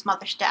after his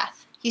mother's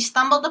death. He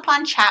stumbled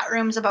upon chat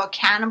rooms about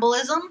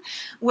cannibalism,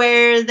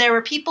 where there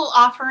were people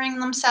offering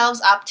themselves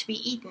up to be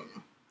eaten.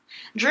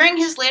 During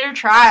his later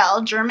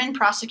trial, German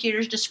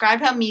prosecutors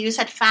described how Muse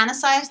had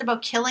fantasized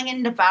about killing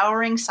and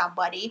devouring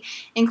somebody,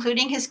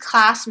 including his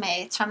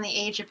classmates from the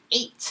age of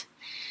 8.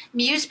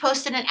 Muse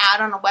posted an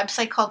ad on a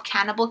website called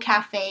Cannibal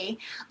Cafe,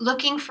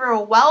 looking for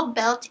a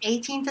well-built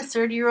 18 to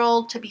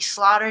 30-year-old to be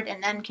slaughtered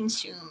and then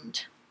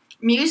consumed.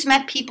 Muse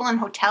met people in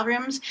hotel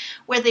rooms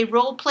where they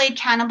role-played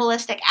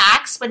cannibalistic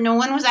acts, but no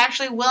one was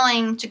actually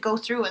willing to go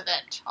through with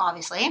it,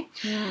 obviously.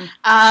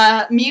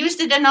 Muse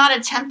did not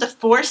attempt to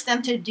force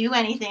them to do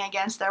anything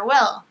against their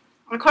will.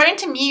 According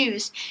to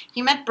Muse,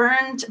 he met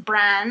Bernd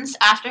Brands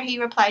after he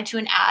replied to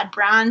an ad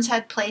Brands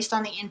had placed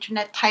on the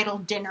internet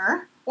titled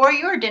Dinner, or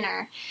Your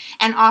Dinner,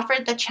 and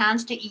offered the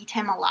chance to eat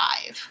him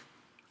alive.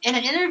 In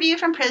an interview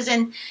from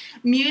prison,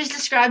 Muse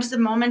describes the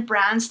moment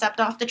Brands stepped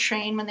off the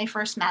train when they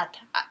first met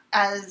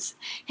as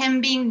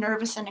him being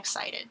nervous and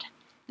excited.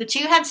 The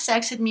two had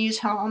sex at Muse's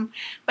home,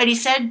 but he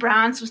said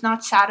Brands was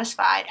not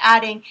satisfied,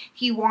 adding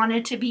he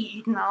wanted to be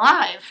eaten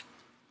alive.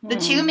 The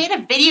two made a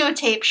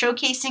videotape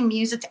showcasing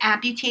Muse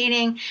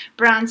amputating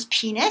Brands'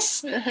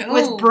 penis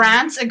with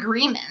Brands'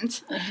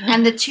 agreement,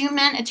 and the 2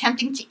 men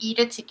attempting to eat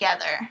it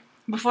together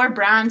before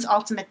Brands'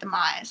 ultimate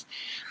demise.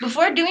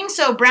 Before doing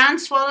so,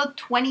 Brands swallowed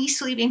 20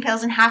 sleeping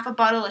pills and half a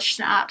bottle of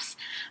schnapps.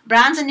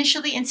 Brands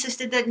initially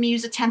insisted that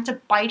Muse attempt to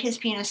bite his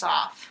penis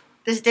off.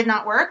 This did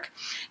not work,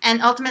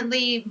 and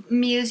ultimately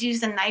Muse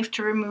used a knife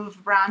to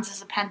remove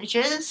Bronze's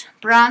appendages.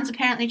 Bronze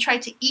apparently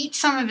tried to eat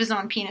some of his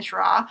own penis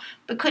raw,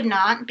 but could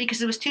not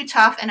because it was too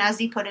tough and, as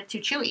he put it, too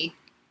chewy.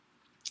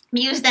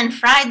 Muse then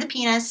fried the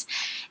penis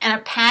in a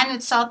pan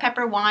with salt,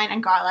 pepper, wine,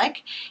 and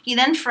garlic. He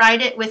then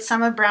fried it with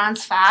some of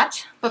Bronze's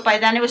fat, but by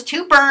then it was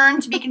too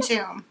burned to be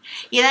consumed.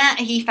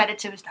 He fed it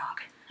to his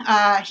dog.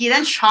 He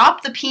then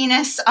chopped the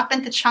penis up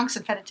into chunks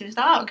and fed it to his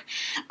dog.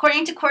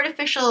 According to court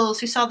officials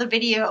who saw the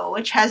video,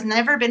 which has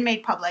never been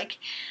made public,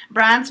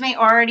 Bronze may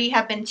already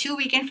have been too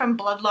weakened from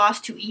blood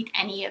loss to eat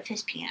any of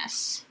his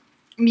penis.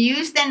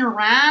 Muse then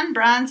ran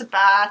Bronze a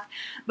bath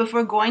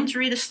before going to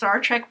read a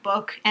Star Trek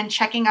book and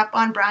checking up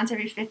on Bronze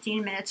every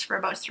 15 minutes for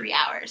about 3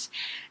 hours,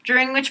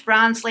 during which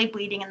Bronze lay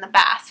bleeding in the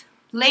bath.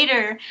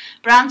 Later,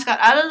 Bronze got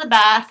out of the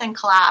bath and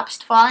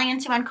collapsed, falling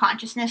into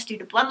unconsciousness due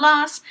to blood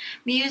loss.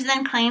 Muse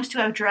then claims to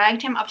have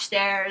dragged him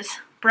upstairs.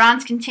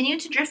 Bronze continued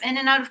to drift in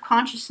and out of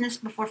consciousness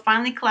before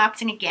finally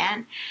collapsing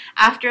again.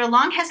 After a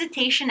long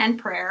hesitation and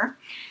prayer,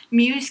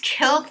 Muse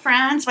killed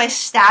Bronze by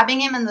stabbing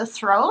him in the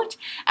throat,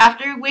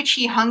 after which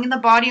he hung the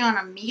body on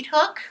a meat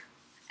hook.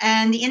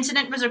 And the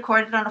incident was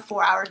recorded on a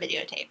 4-hour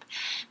videotape.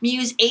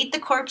 Muse ate the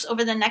corpse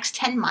over the next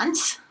 10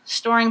 months,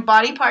 storing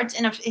body parts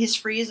in his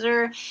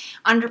freezer,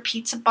 under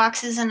pizza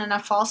boxes, and in a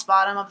false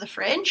bottom of the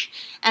fridge,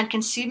 and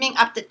consuming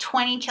up to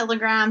 20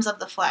 kilograms of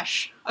the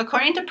flesh.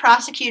 According to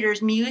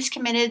prosecutors, Muse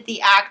committed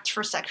the act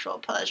for sexual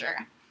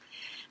pleasure.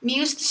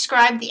 Muse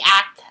described the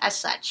act as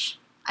such: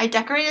 I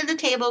decorated the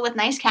table with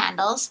nice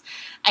candles.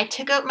 I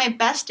took out my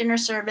best dinner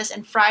service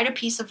and fried a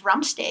piece of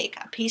rump steak,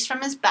 a piece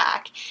from his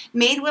back,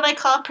 made what I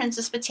call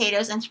princess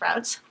potatoes and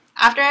sprouts.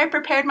 After I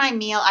prepared my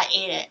meal, I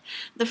ate it.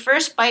 The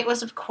first bite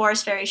was, of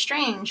course, very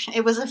strange.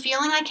 It was a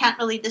feeling I can't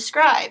really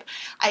describe.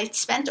 I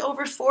spent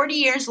over 40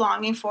 years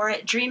longing for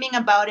it, dreaming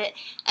about it,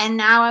 and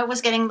now I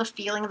was getting the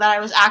feeling that I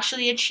was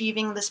actually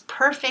achieving this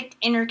perfect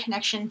inner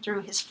connection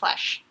through his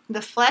flesh.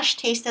 The flesh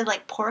tasted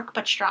like pork,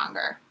 but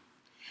stronger.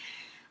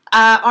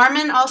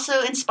 Armin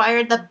also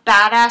inspired the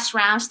badass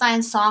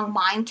Rammstein song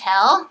Mein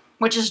Teil,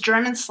 which is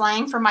German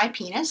slang for my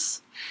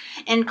penis.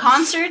 In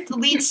concert, the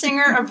lead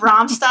singer of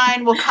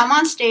Rammstein will come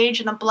on stage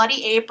in a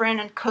bloody apron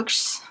and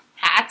cook's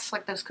hats,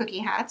 like those cookie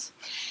hats,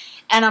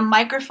 and a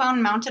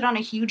microphone mounted on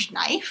a huge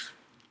knife.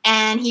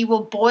 And he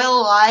will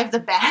boil alive the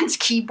band's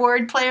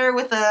keyboard player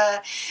with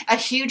a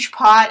huge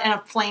pot and a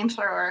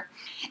flamethrower.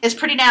 It's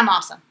pretty damn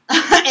awesome.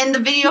 In the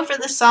video for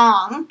the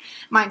song,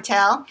 Mein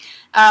Teil,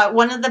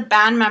 one of the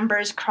band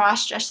members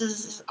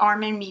cross-dresses as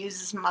Armin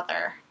Muse's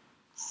mother.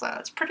 So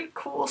it's pretty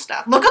cool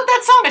stuff. Look up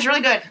that song; it's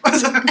really good.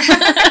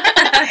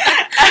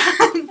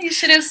 You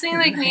should have seen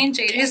like me and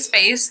JJ's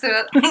face.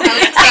 But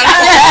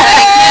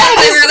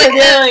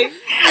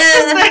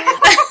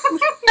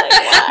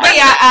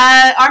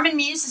yeah, Armin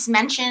Muse is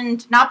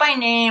mentioned not by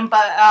name,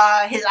 but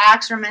his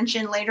acts were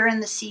mentioned later in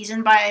the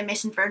season by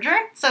Mason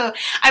Verger. So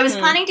I was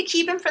planning to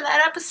keep him for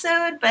that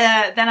episode,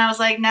 but then I was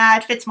like, nah,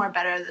 it fits more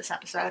better this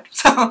episode.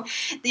 So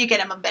you get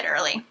him a bit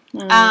early.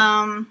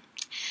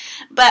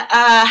 But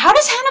how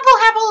does Hannibal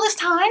have all this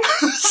time?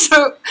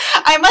 So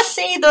I must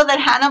say, though, that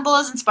Hannibal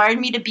has inspired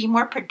me to be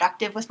more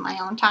productive with my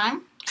own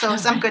time. So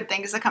some good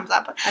things that comes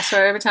up. I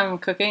swear every time I'm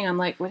cooking, I'm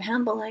like, would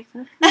Hannibal like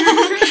that?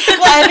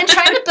 Well, I've been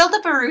trying to build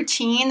up a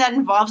routine that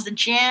involves the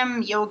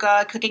gym,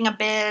 yoga, cooking a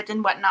bit,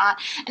 and whatnot.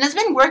 And it's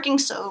been working,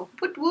 so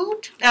woot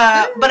woot.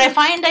 But I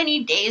find I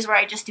need days where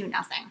I just do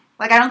nothing.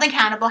 Like, I don't think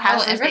Hannibal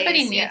has those everybody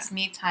days. needs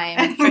me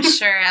time, for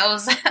sure.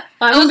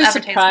 I would be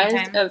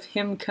surprised of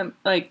him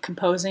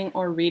composing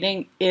or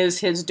reading is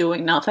his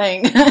doing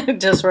nothing,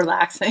 just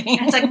relaxing.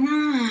 It's like,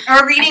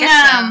 or reading,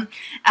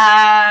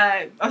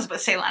 I was about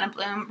to say Lana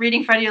Bloom,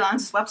 reading Freddie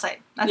Alonso's website.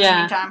 That's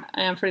the time.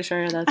 I am pretty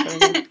sure that's what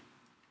it is.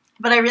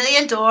 But I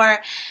really adore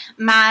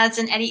Mads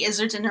and Eddie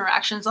Izzard's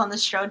interactions on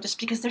this show just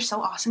because they're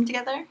so awesome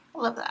together. I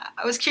love that.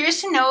 I was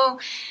curious to know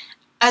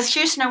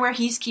where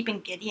he's keeping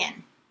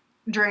Gideon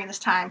during this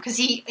time, because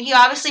he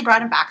obviously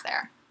brought him back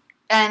there,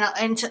 and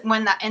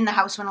in the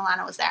house when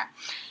Alana was there.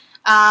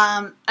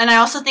 And I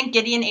also think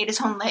Gideon ate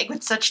his own leg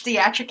with such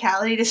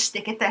theatricality to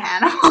stick it to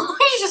Hannibal.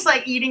 He's just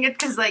like eating it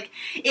because like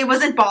it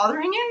wasn't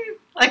bothering him.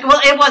 Like, well,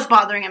 it was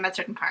bothering him at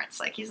certain parts.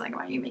 Like, he's like,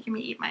 why are you making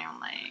me eat my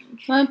own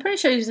leg? Well, I'm pretty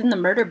sure he's in the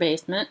murder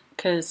basement,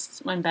 because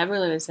when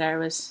Beverly was there,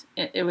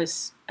 it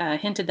was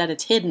hinted that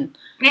it's hidden.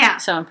 Yeah.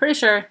 So I'm pretty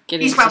sure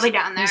he's probably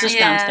down there. He's just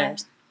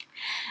downstairs.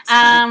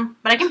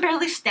 But I can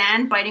barely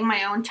stand biting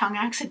my own tongue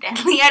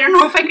accidentally. I don't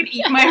know if I could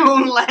eat my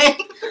own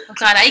leg. Oh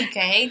God, I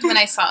gagged when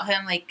I saw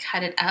him like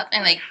cut it up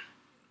and like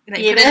eat put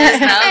it in his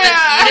mouth and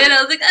eat it.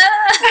 I was like,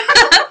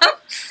 ah,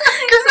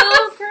 so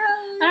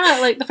gross. don't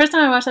know, like, the first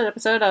time I watched that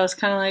episode, I was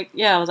kind of like,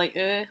 I was like,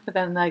 but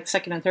then, like,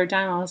 second and third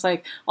time, I was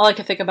like, all I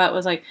could think about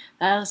was, like,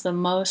 that was the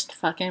most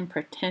fucking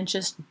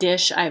pretentious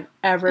dish I've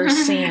ever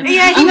seen.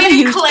 Yeah, he made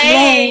it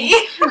clay.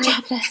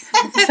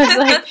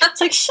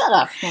 It's like, shut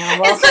up,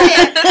 Hannibal. But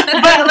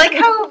I like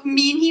how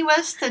mean he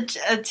was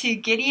to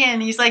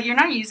Gideon. He's like, you're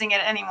not using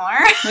it anymore.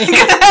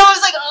 I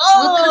was like,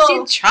 Well, because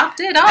he chopped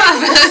it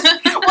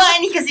off. Well,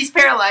 and because he's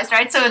paralyzed,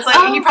 right? So it's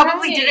like, he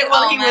probably did it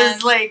while he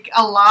was, like,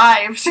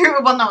 alive, too.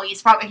 Well, no, he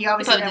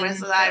obviously never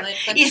was alive.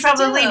 He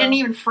probably didn't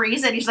even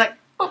freeze it. He's like,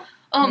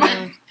 oh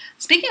man.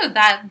 Speaking of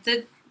that,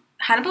 did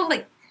Hannibal,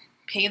 like,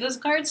 pay those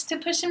guards to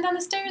push him down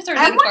the stairs? Or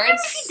I the wonder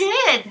guards? if he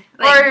did.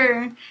 Like,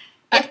 or...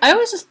 I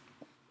was just...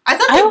 I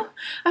thought I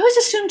always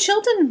assumed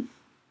Chilton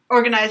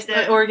organized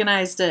it.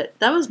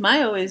 That was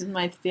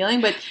my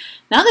feeling, but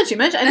now that you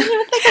mention, I didn't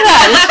even think of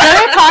that. It's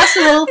very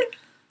possible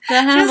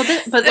that Hannibal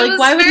did, but like,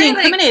 why would he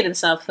incriminate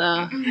himself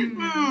though?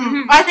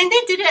 I think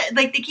they did it.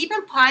 Like, they keep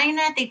implying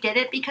that they did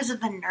it because of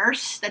the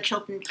nurse that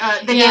Chilton.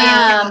 Maybe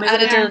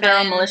they did their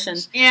own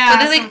malicion. Yeah,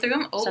 but they like threw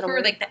him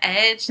over like the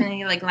edge, and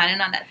he like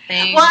landed on that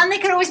thing. Well, and they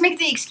could always make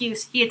the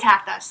excuse he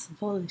attacked us.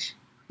 Foolish.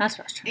 That's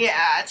frustrating.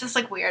 Yeah, it's just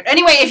like weird.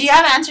 Anyway, if you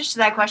have answers to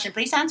that question,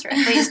 please answer it.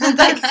 Please,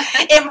 like,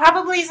 it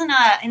probably is in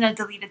a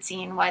deleted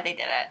scene why they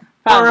did it,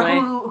 probably.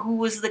 or who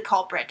was the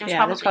culprit. It was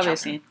probably a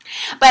scene.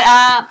 But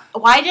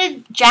why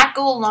did Jack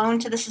go alone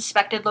to the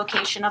suspected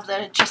location of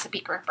the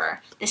Chesapeake Ripper?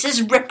 This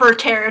is Ripper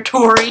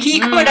territory. He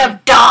could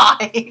have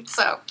died.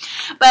 So,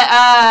 but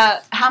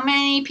how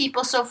many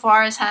people so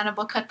far has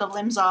Hannibal cut the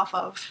limbs off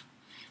of?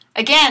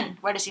 Again,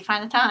 where does he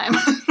find the time?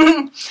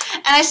 And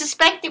I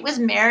suspect it was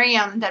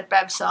Miriam that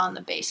Bev saw in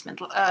the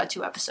basement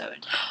 2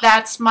 episode.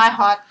 That's my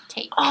hot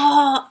take.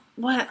 Oh,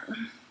 what?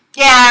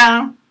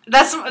 Yeah,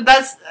 that's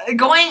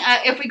going.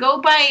 If we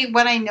go by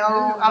what I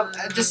know,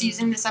 just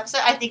using this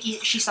episode, I think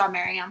she saw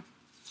Miriam,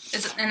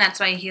 and that's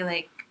why he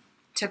like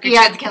took her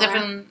to a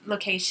different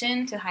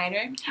location to hide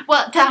her.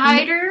 Well, to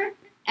hide her,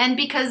 and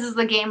because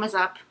the game was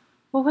up.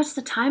 Well, what's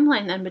the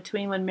timeline then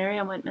between when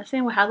Miriam went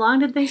missing? How long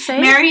did they say?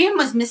 Miriam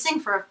was missing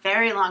for a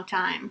very long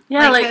time.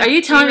 Yeah, like are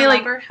you telling me,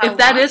 like, if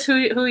that is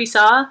who he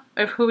saw,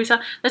 or who we saw,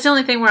 that's the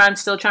only thing where I'm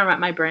still trying to wrap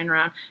my brain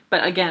around.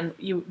 But again,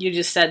 you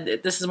just said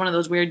that this is one of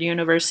those weird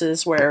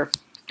universes where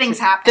things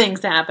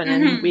happen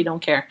and we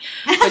don't care.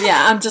 But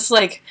yeah, I'm just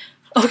like,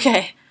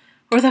 okay,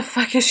 where the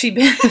fuck has she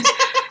been?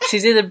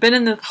 She's either been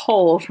in the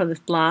hole for this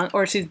long,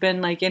 or she's been,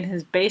 like, in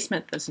his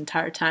basement this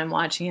entire time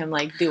watching him,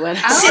 like, do it.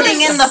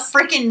 Sitting in the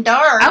freaking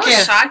dark. I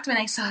was shocked when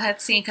I saw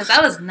that scene, because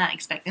I was not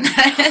expecting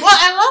that. Well,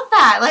 I love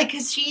that. Like,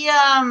 because she,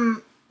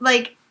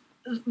 like,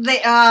 they,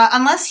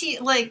 unless he,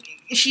 like,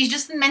 she's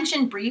just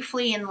mentioned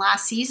briefly in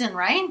last season,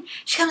 right?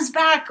 She comes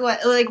back,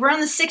 like, we're on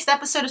the 6th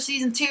episode of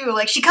season 2.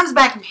 Like, she comes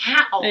back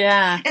now.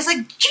 Yeah. It's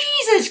like,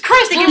 Jesus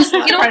Christ, they give us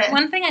You know,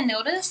 one thing I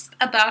noticed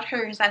about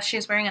her is that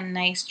she's wearing a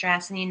nice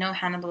dress, and you know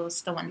Hannibal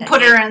is the one that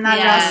put her in that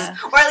dress.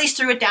 Or at least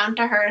threw it down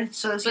to her,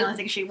 so that's the only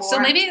thing she wore. So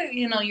maybe,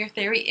 you know, your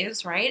theory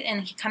is right,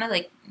 and he kind of,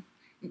 like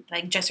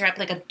dressed her up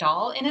like a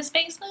doll in his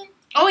basement.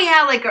 Oh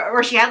yeah, like,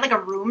 or she had like a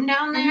room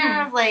down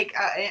there, like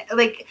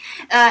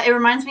it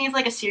reminds me of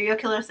like a serial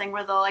killer thing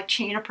where they'll like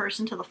chain a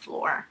person to the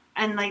floor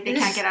and like they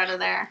can't get out of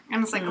there,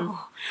 and it's like,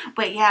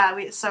 but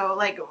yeah, so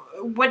like,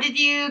 what did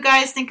you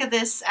guys think of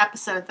this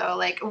episode though?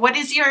 Like, what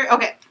is your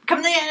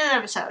come to the end of the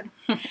episode.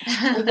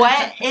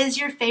 What is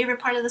your favorite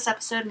part of this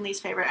episode and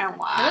least favorite, and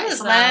why?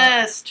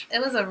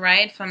 It was a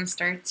ride from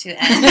start to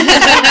end.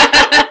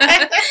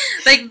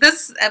 Like,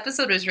 this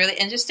episode was really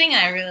interesting,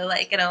 and I really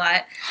like it a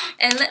lot.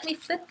 And let me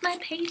flip my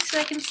page so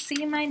I can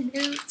see my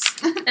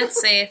notes. Let's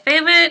see.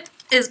 Favorite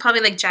is probably,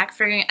 like, Jack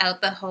figuring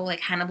out the whole, like,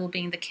 Hannibal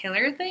being the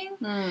killer thing.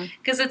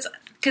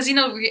 Because, you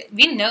know,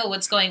 we know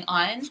what's going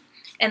on.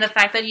 And the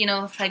fact that, you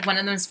know, like, one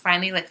of them is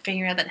finally, like,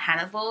 figuring out that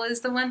Hannibal is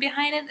the one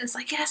behind it. It's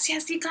like, yes, you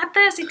got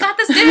this, dude. Well,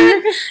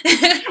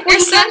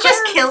 he can't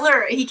just kill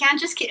her. He can't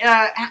just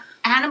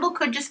Hannibal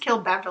could just kill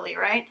Beverly,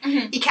 right?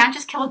 He can't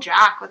just kill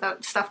Jack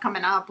without stuff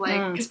coming up,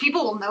 like, because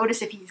people will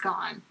notice if he's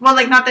gone. Well,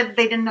 like, not that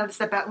they didn't notice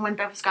that when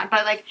Bev was gone,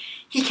 but, like,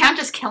 he can't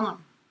just kill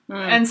him.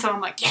 And so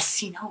I'm like, yes,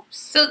 he knows.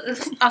 So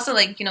it's also,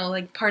 like, you know,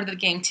 like, part of the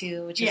game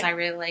too, which is I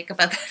really like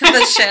about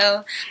the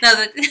show. Now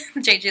that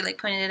JJ like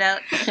pointed it out.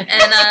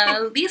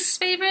 And least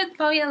favorite,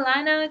 probably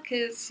Alana,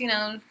 because, you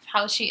know,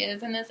 how she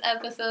is in this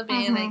episode,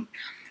 being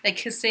like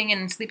kissing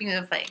and sleeping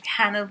with like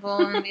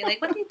Hannibal, and be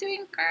like, "What are you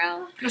doing,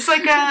 girl?" It's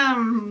like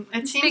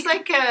it seems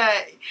like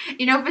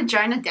you know,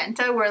 vagina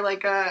denta, where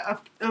like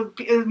a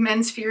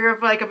men's fear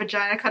of like a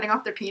vagina cutting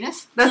off their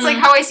penis. That's like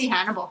how I see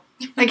Hannibal.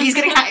 Like he's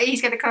gonna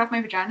cut off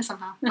my vagina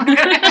somehow. You know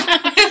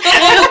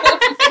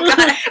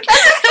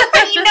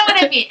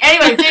what I mean?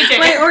 Anyway, JJ.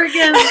 My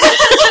organs.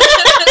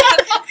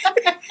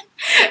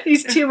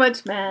 He's too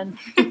much man.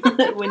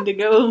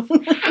 Wendigo.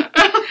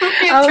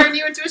 Turn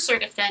you into a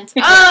circus tent.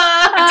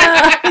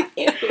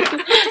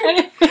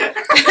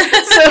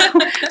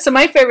 So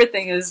my favorite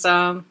thing is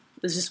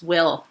just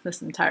Will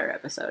this entire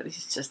episode.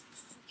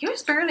 He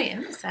was barely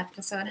in this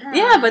episode, huh?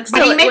 Yeah, but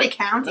still, But he made it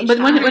count. But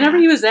whenever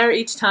he was there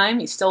each time,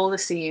 he stole the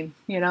scene,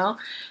 and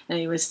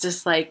he was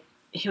just like,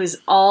 he was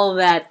all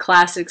that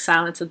classic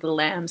Silence of the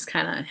Lambs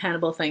kind of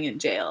Hannibal thing in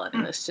jail,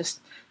 and it was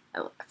just,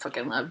 I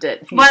fucking loved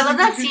it. Well, I love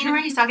that scene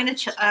where he's talking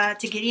to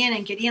Gideon,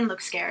 and Gideon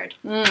looks scared.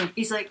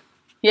 He's like,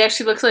 he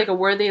actually looks like a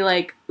worthy,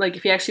 like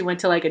if he actually went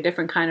to like a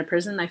different kind of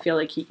prison, I feel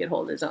like he could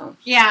hold his own.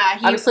 Yeah,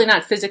 obviously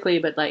not physically,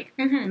 but like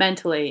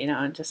mentally,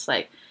 and just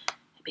like,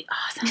 it'd be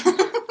awesome.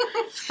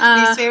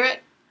 Least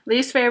favorite?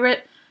 Least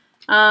favorite.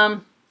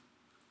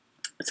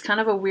 It's kind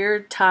of a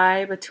weird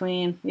tie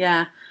between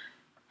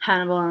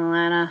Hannibal and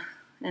Alana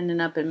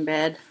ending up in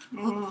bed.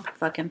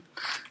 Fucking.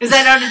 Is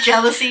that out of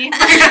jealousy? No,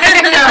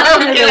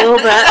 a little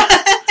bit.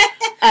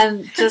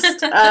 And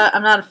just,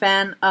 I'm not a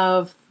fan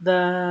of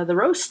the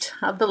roast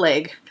of the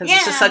leg because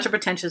it's just such a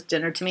pretentious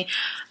dinner to me.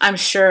 I'm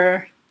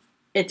sure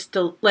it's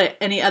like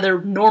any other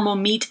normal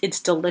meat, it's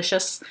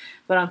delicious,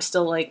 but I'm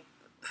still like,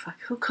 fuck,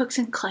 who cooks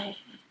in clay?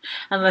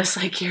 Unless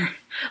like you're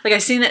like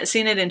I've seen it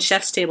in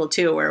Chef's Table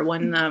too, where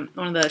one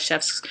of the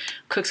chefs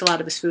cooks a lot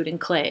of his food in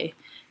clay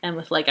and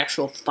with like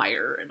actual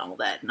fire and all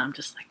that, and I'm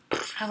just like,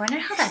 I wonder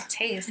how that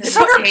tastes. It's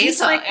probably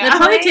pizza. It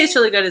probably tastes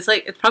really good. It's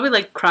probably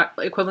like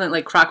equivalent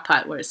like crock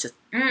pot, where it's just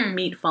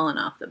meat falling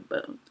off the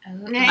bone.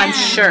 I'm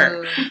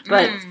sure,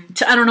 but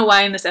I don't know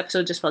why in this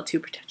episode just felt too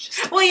pretentious.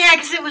 Well, yeah,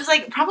 because it was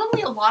like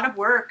probably a lot of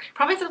work.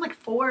 Probably took like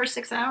 4 or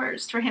 6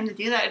 hours for him to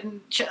do that,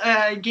 and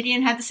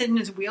Gideon had to sit in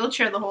his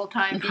wheelchair the whole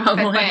time being fed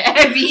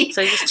by Evie.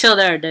 So just chill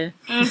there, dude.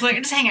 I was like,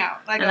 just hang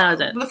out. Like, that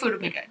was it. The food will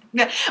be good.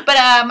 Yeah. But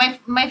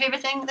my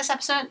favorite thing this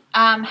episode,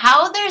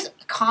 how there's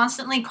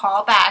constantly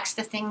callbacks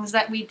to things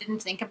that we didn't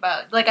think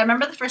about. Like, I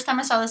remember the first time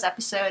I saw this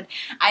episode,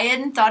 I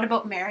hadn't thought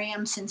about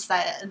Miriam since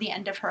the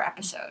end of her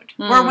episode,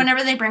 or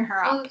whenever they bring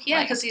her up. Oh,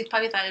 yeah, because you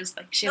probably thought it was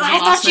like she was. I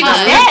thought she was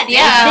dead.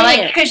 Yeah,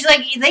 like because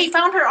like they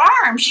found her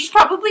arm, she's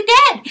probably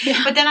dead.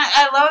 Yeah. But then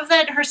I love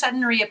that her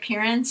sudden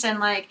reappearance, and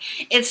like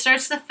it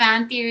starts the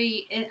fan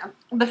theory.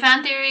 The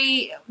fan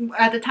theory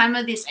at the time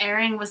of this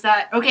airing was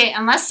that, okay,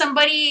 unless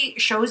somebody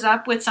shows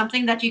up with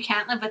something that you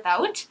can't live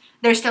without,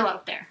 they're still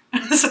out there.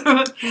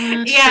 So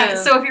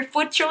if your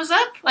foot shows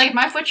up, like if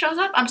my foot shows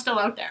up, I'm still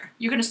out there.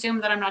 You can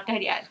assume that I'm not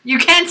dead yet. You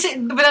can't sit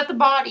without the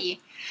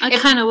body. I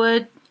kind of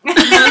would.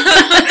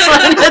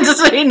 Just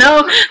so you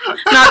know,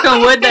 knock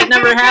on wood, that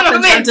never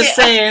happens. I'm just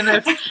saying,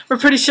 if we're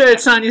pretty sure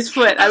it's Sonya's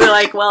foot, I'd be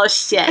like, well,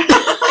 shit.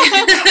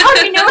 How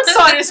do we know it's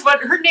Sonya's foot?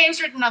 Her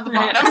name's written on the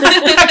bottom.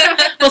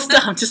 Well,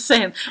 still, I'm just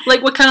saying,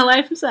 like, what kind of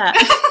life is that?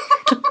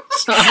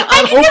 So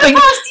I'm hoping.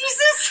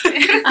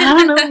 Prosthesis. I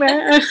don't know,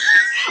 man.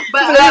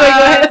 But anyway,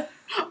 go ahead.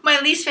 My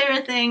least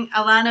favorite thing,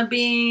 Alana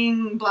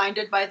being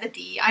blinded by the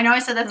D. I know I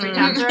said that 3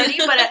 times already,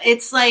 but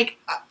it's like,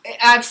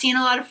 I've seen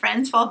a lot of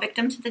friends fall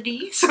victim to the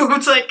D, so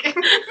it's like,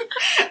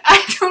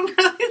 I don't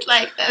really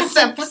like this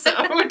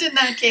episode in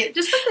that case.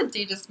 Just like the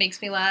D just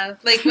makes me laugh.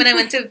 Like, when I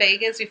went to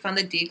Vegas, we found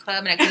the D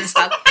Club, and I couldn't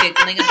stop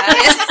giggling about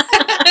it.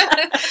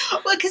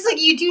 Well, because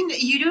like, you do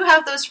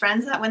have those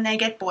friends that when they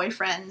get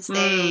boyfriends,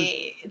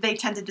 they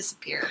tend to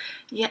disappear.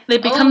 Yeah, they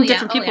become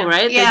different people,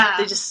 right? Yeah.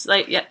 They just,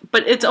 like,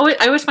 but it's always,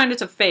 I always find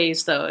it's a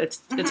phase, though. It's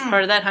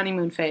part of that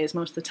honeymoon phase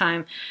most of the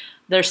time.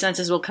 Their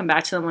senses will come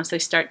back to them once they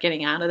start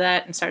getting out of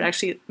that and start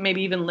actually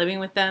maybe even living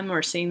with them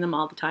or seeing them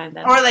all the time.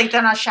 Then, or like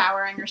they're not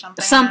showering or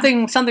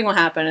something. Something will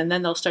happen, and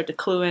then they'll start to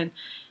clue in,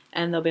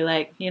 and they'll be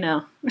like,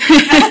 am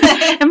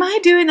I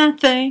doing that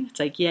thing? It's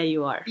like, yeah,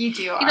 you are. You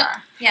do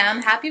are. Yeah,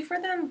 I'm happy for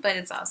them, but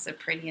it's also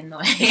pretty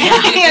annoying.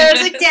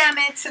 It's like, damn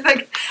it.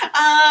 Like,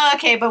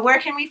 okay, but where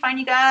can we find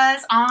you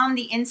guys on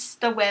the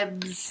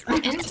Instawebs?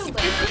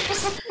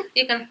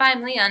 You can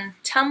find me on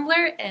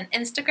Tumblr and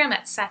Instagram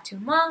at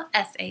Satumwah,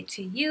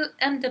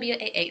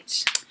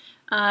 SATUMWAH.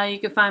 You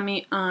can find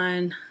me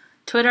on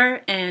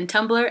Twitter and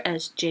Tumblr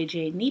as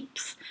JJ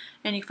Neeps,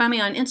 and you can find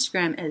me on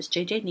Instagram as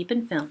JJ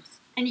Neepin Films.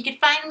 And you can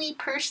find me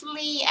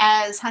personally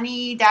as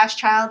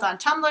honey-child on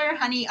Tumblr,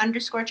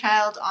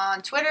 honey_child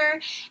on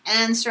Twitter,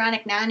 and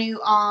Saranic Nanu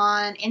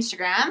on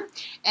Instagram.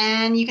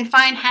 And you can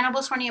find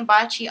Hannibal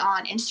Swarniabachi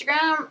on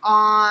Instagram,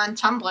 on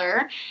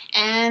Tumblr,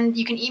 and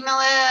you can email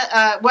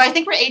it. Well, I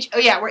think we're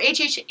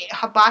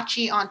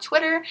HHHabachi on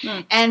Twitter,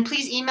 and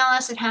please email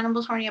us at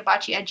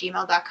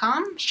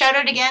hannibalswarniabachi@gmail.com. Shout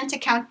out again to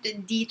Count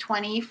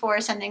D20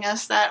 for sending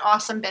us that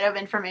awesome bit of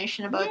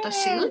information about the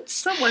suits.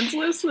 Someone's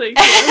listening.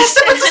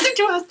 Someone's listening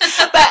to us.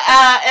 But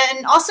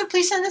and also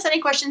please send us any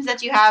questions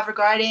that you have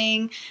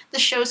regarding the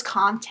show's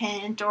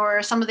content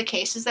or some of the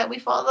cases that we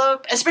follow.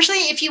 Especially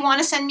if you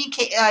want to send me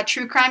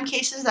true crime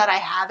cases that I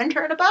haven't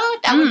heard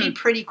about, that would be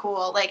pretty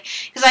cool. Like,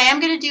 because I am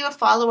going to do a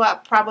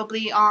follow-up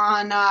probably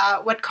on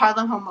what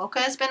Carla Homolka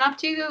has been up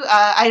to.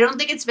 I don't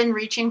think it's been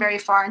reaching very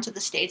far into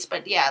the States,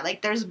 but yeah,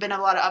 like there's been a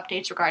lot of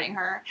updates regarding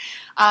her.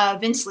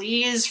 Vince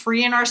Lee is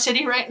free in our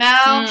city right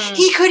now.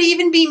 He could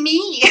even be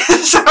me.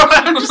 So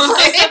I'm just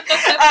like,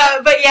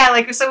 but yeah,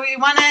 like, so we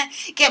want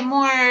to get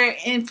more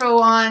info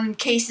on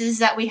cases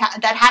that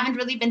that haven't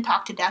really been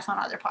talked to death on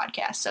other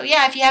podcasts. So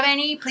yeah, if you have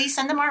any, please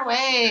send them our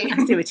way.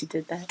 I see what you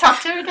did there.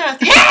 Talk to her death.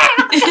 Yeah!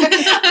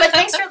 But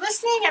thanks for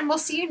listening, and we'll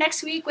see you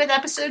next week with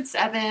episode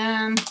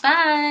 7.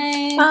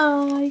 Bye.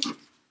 Bye.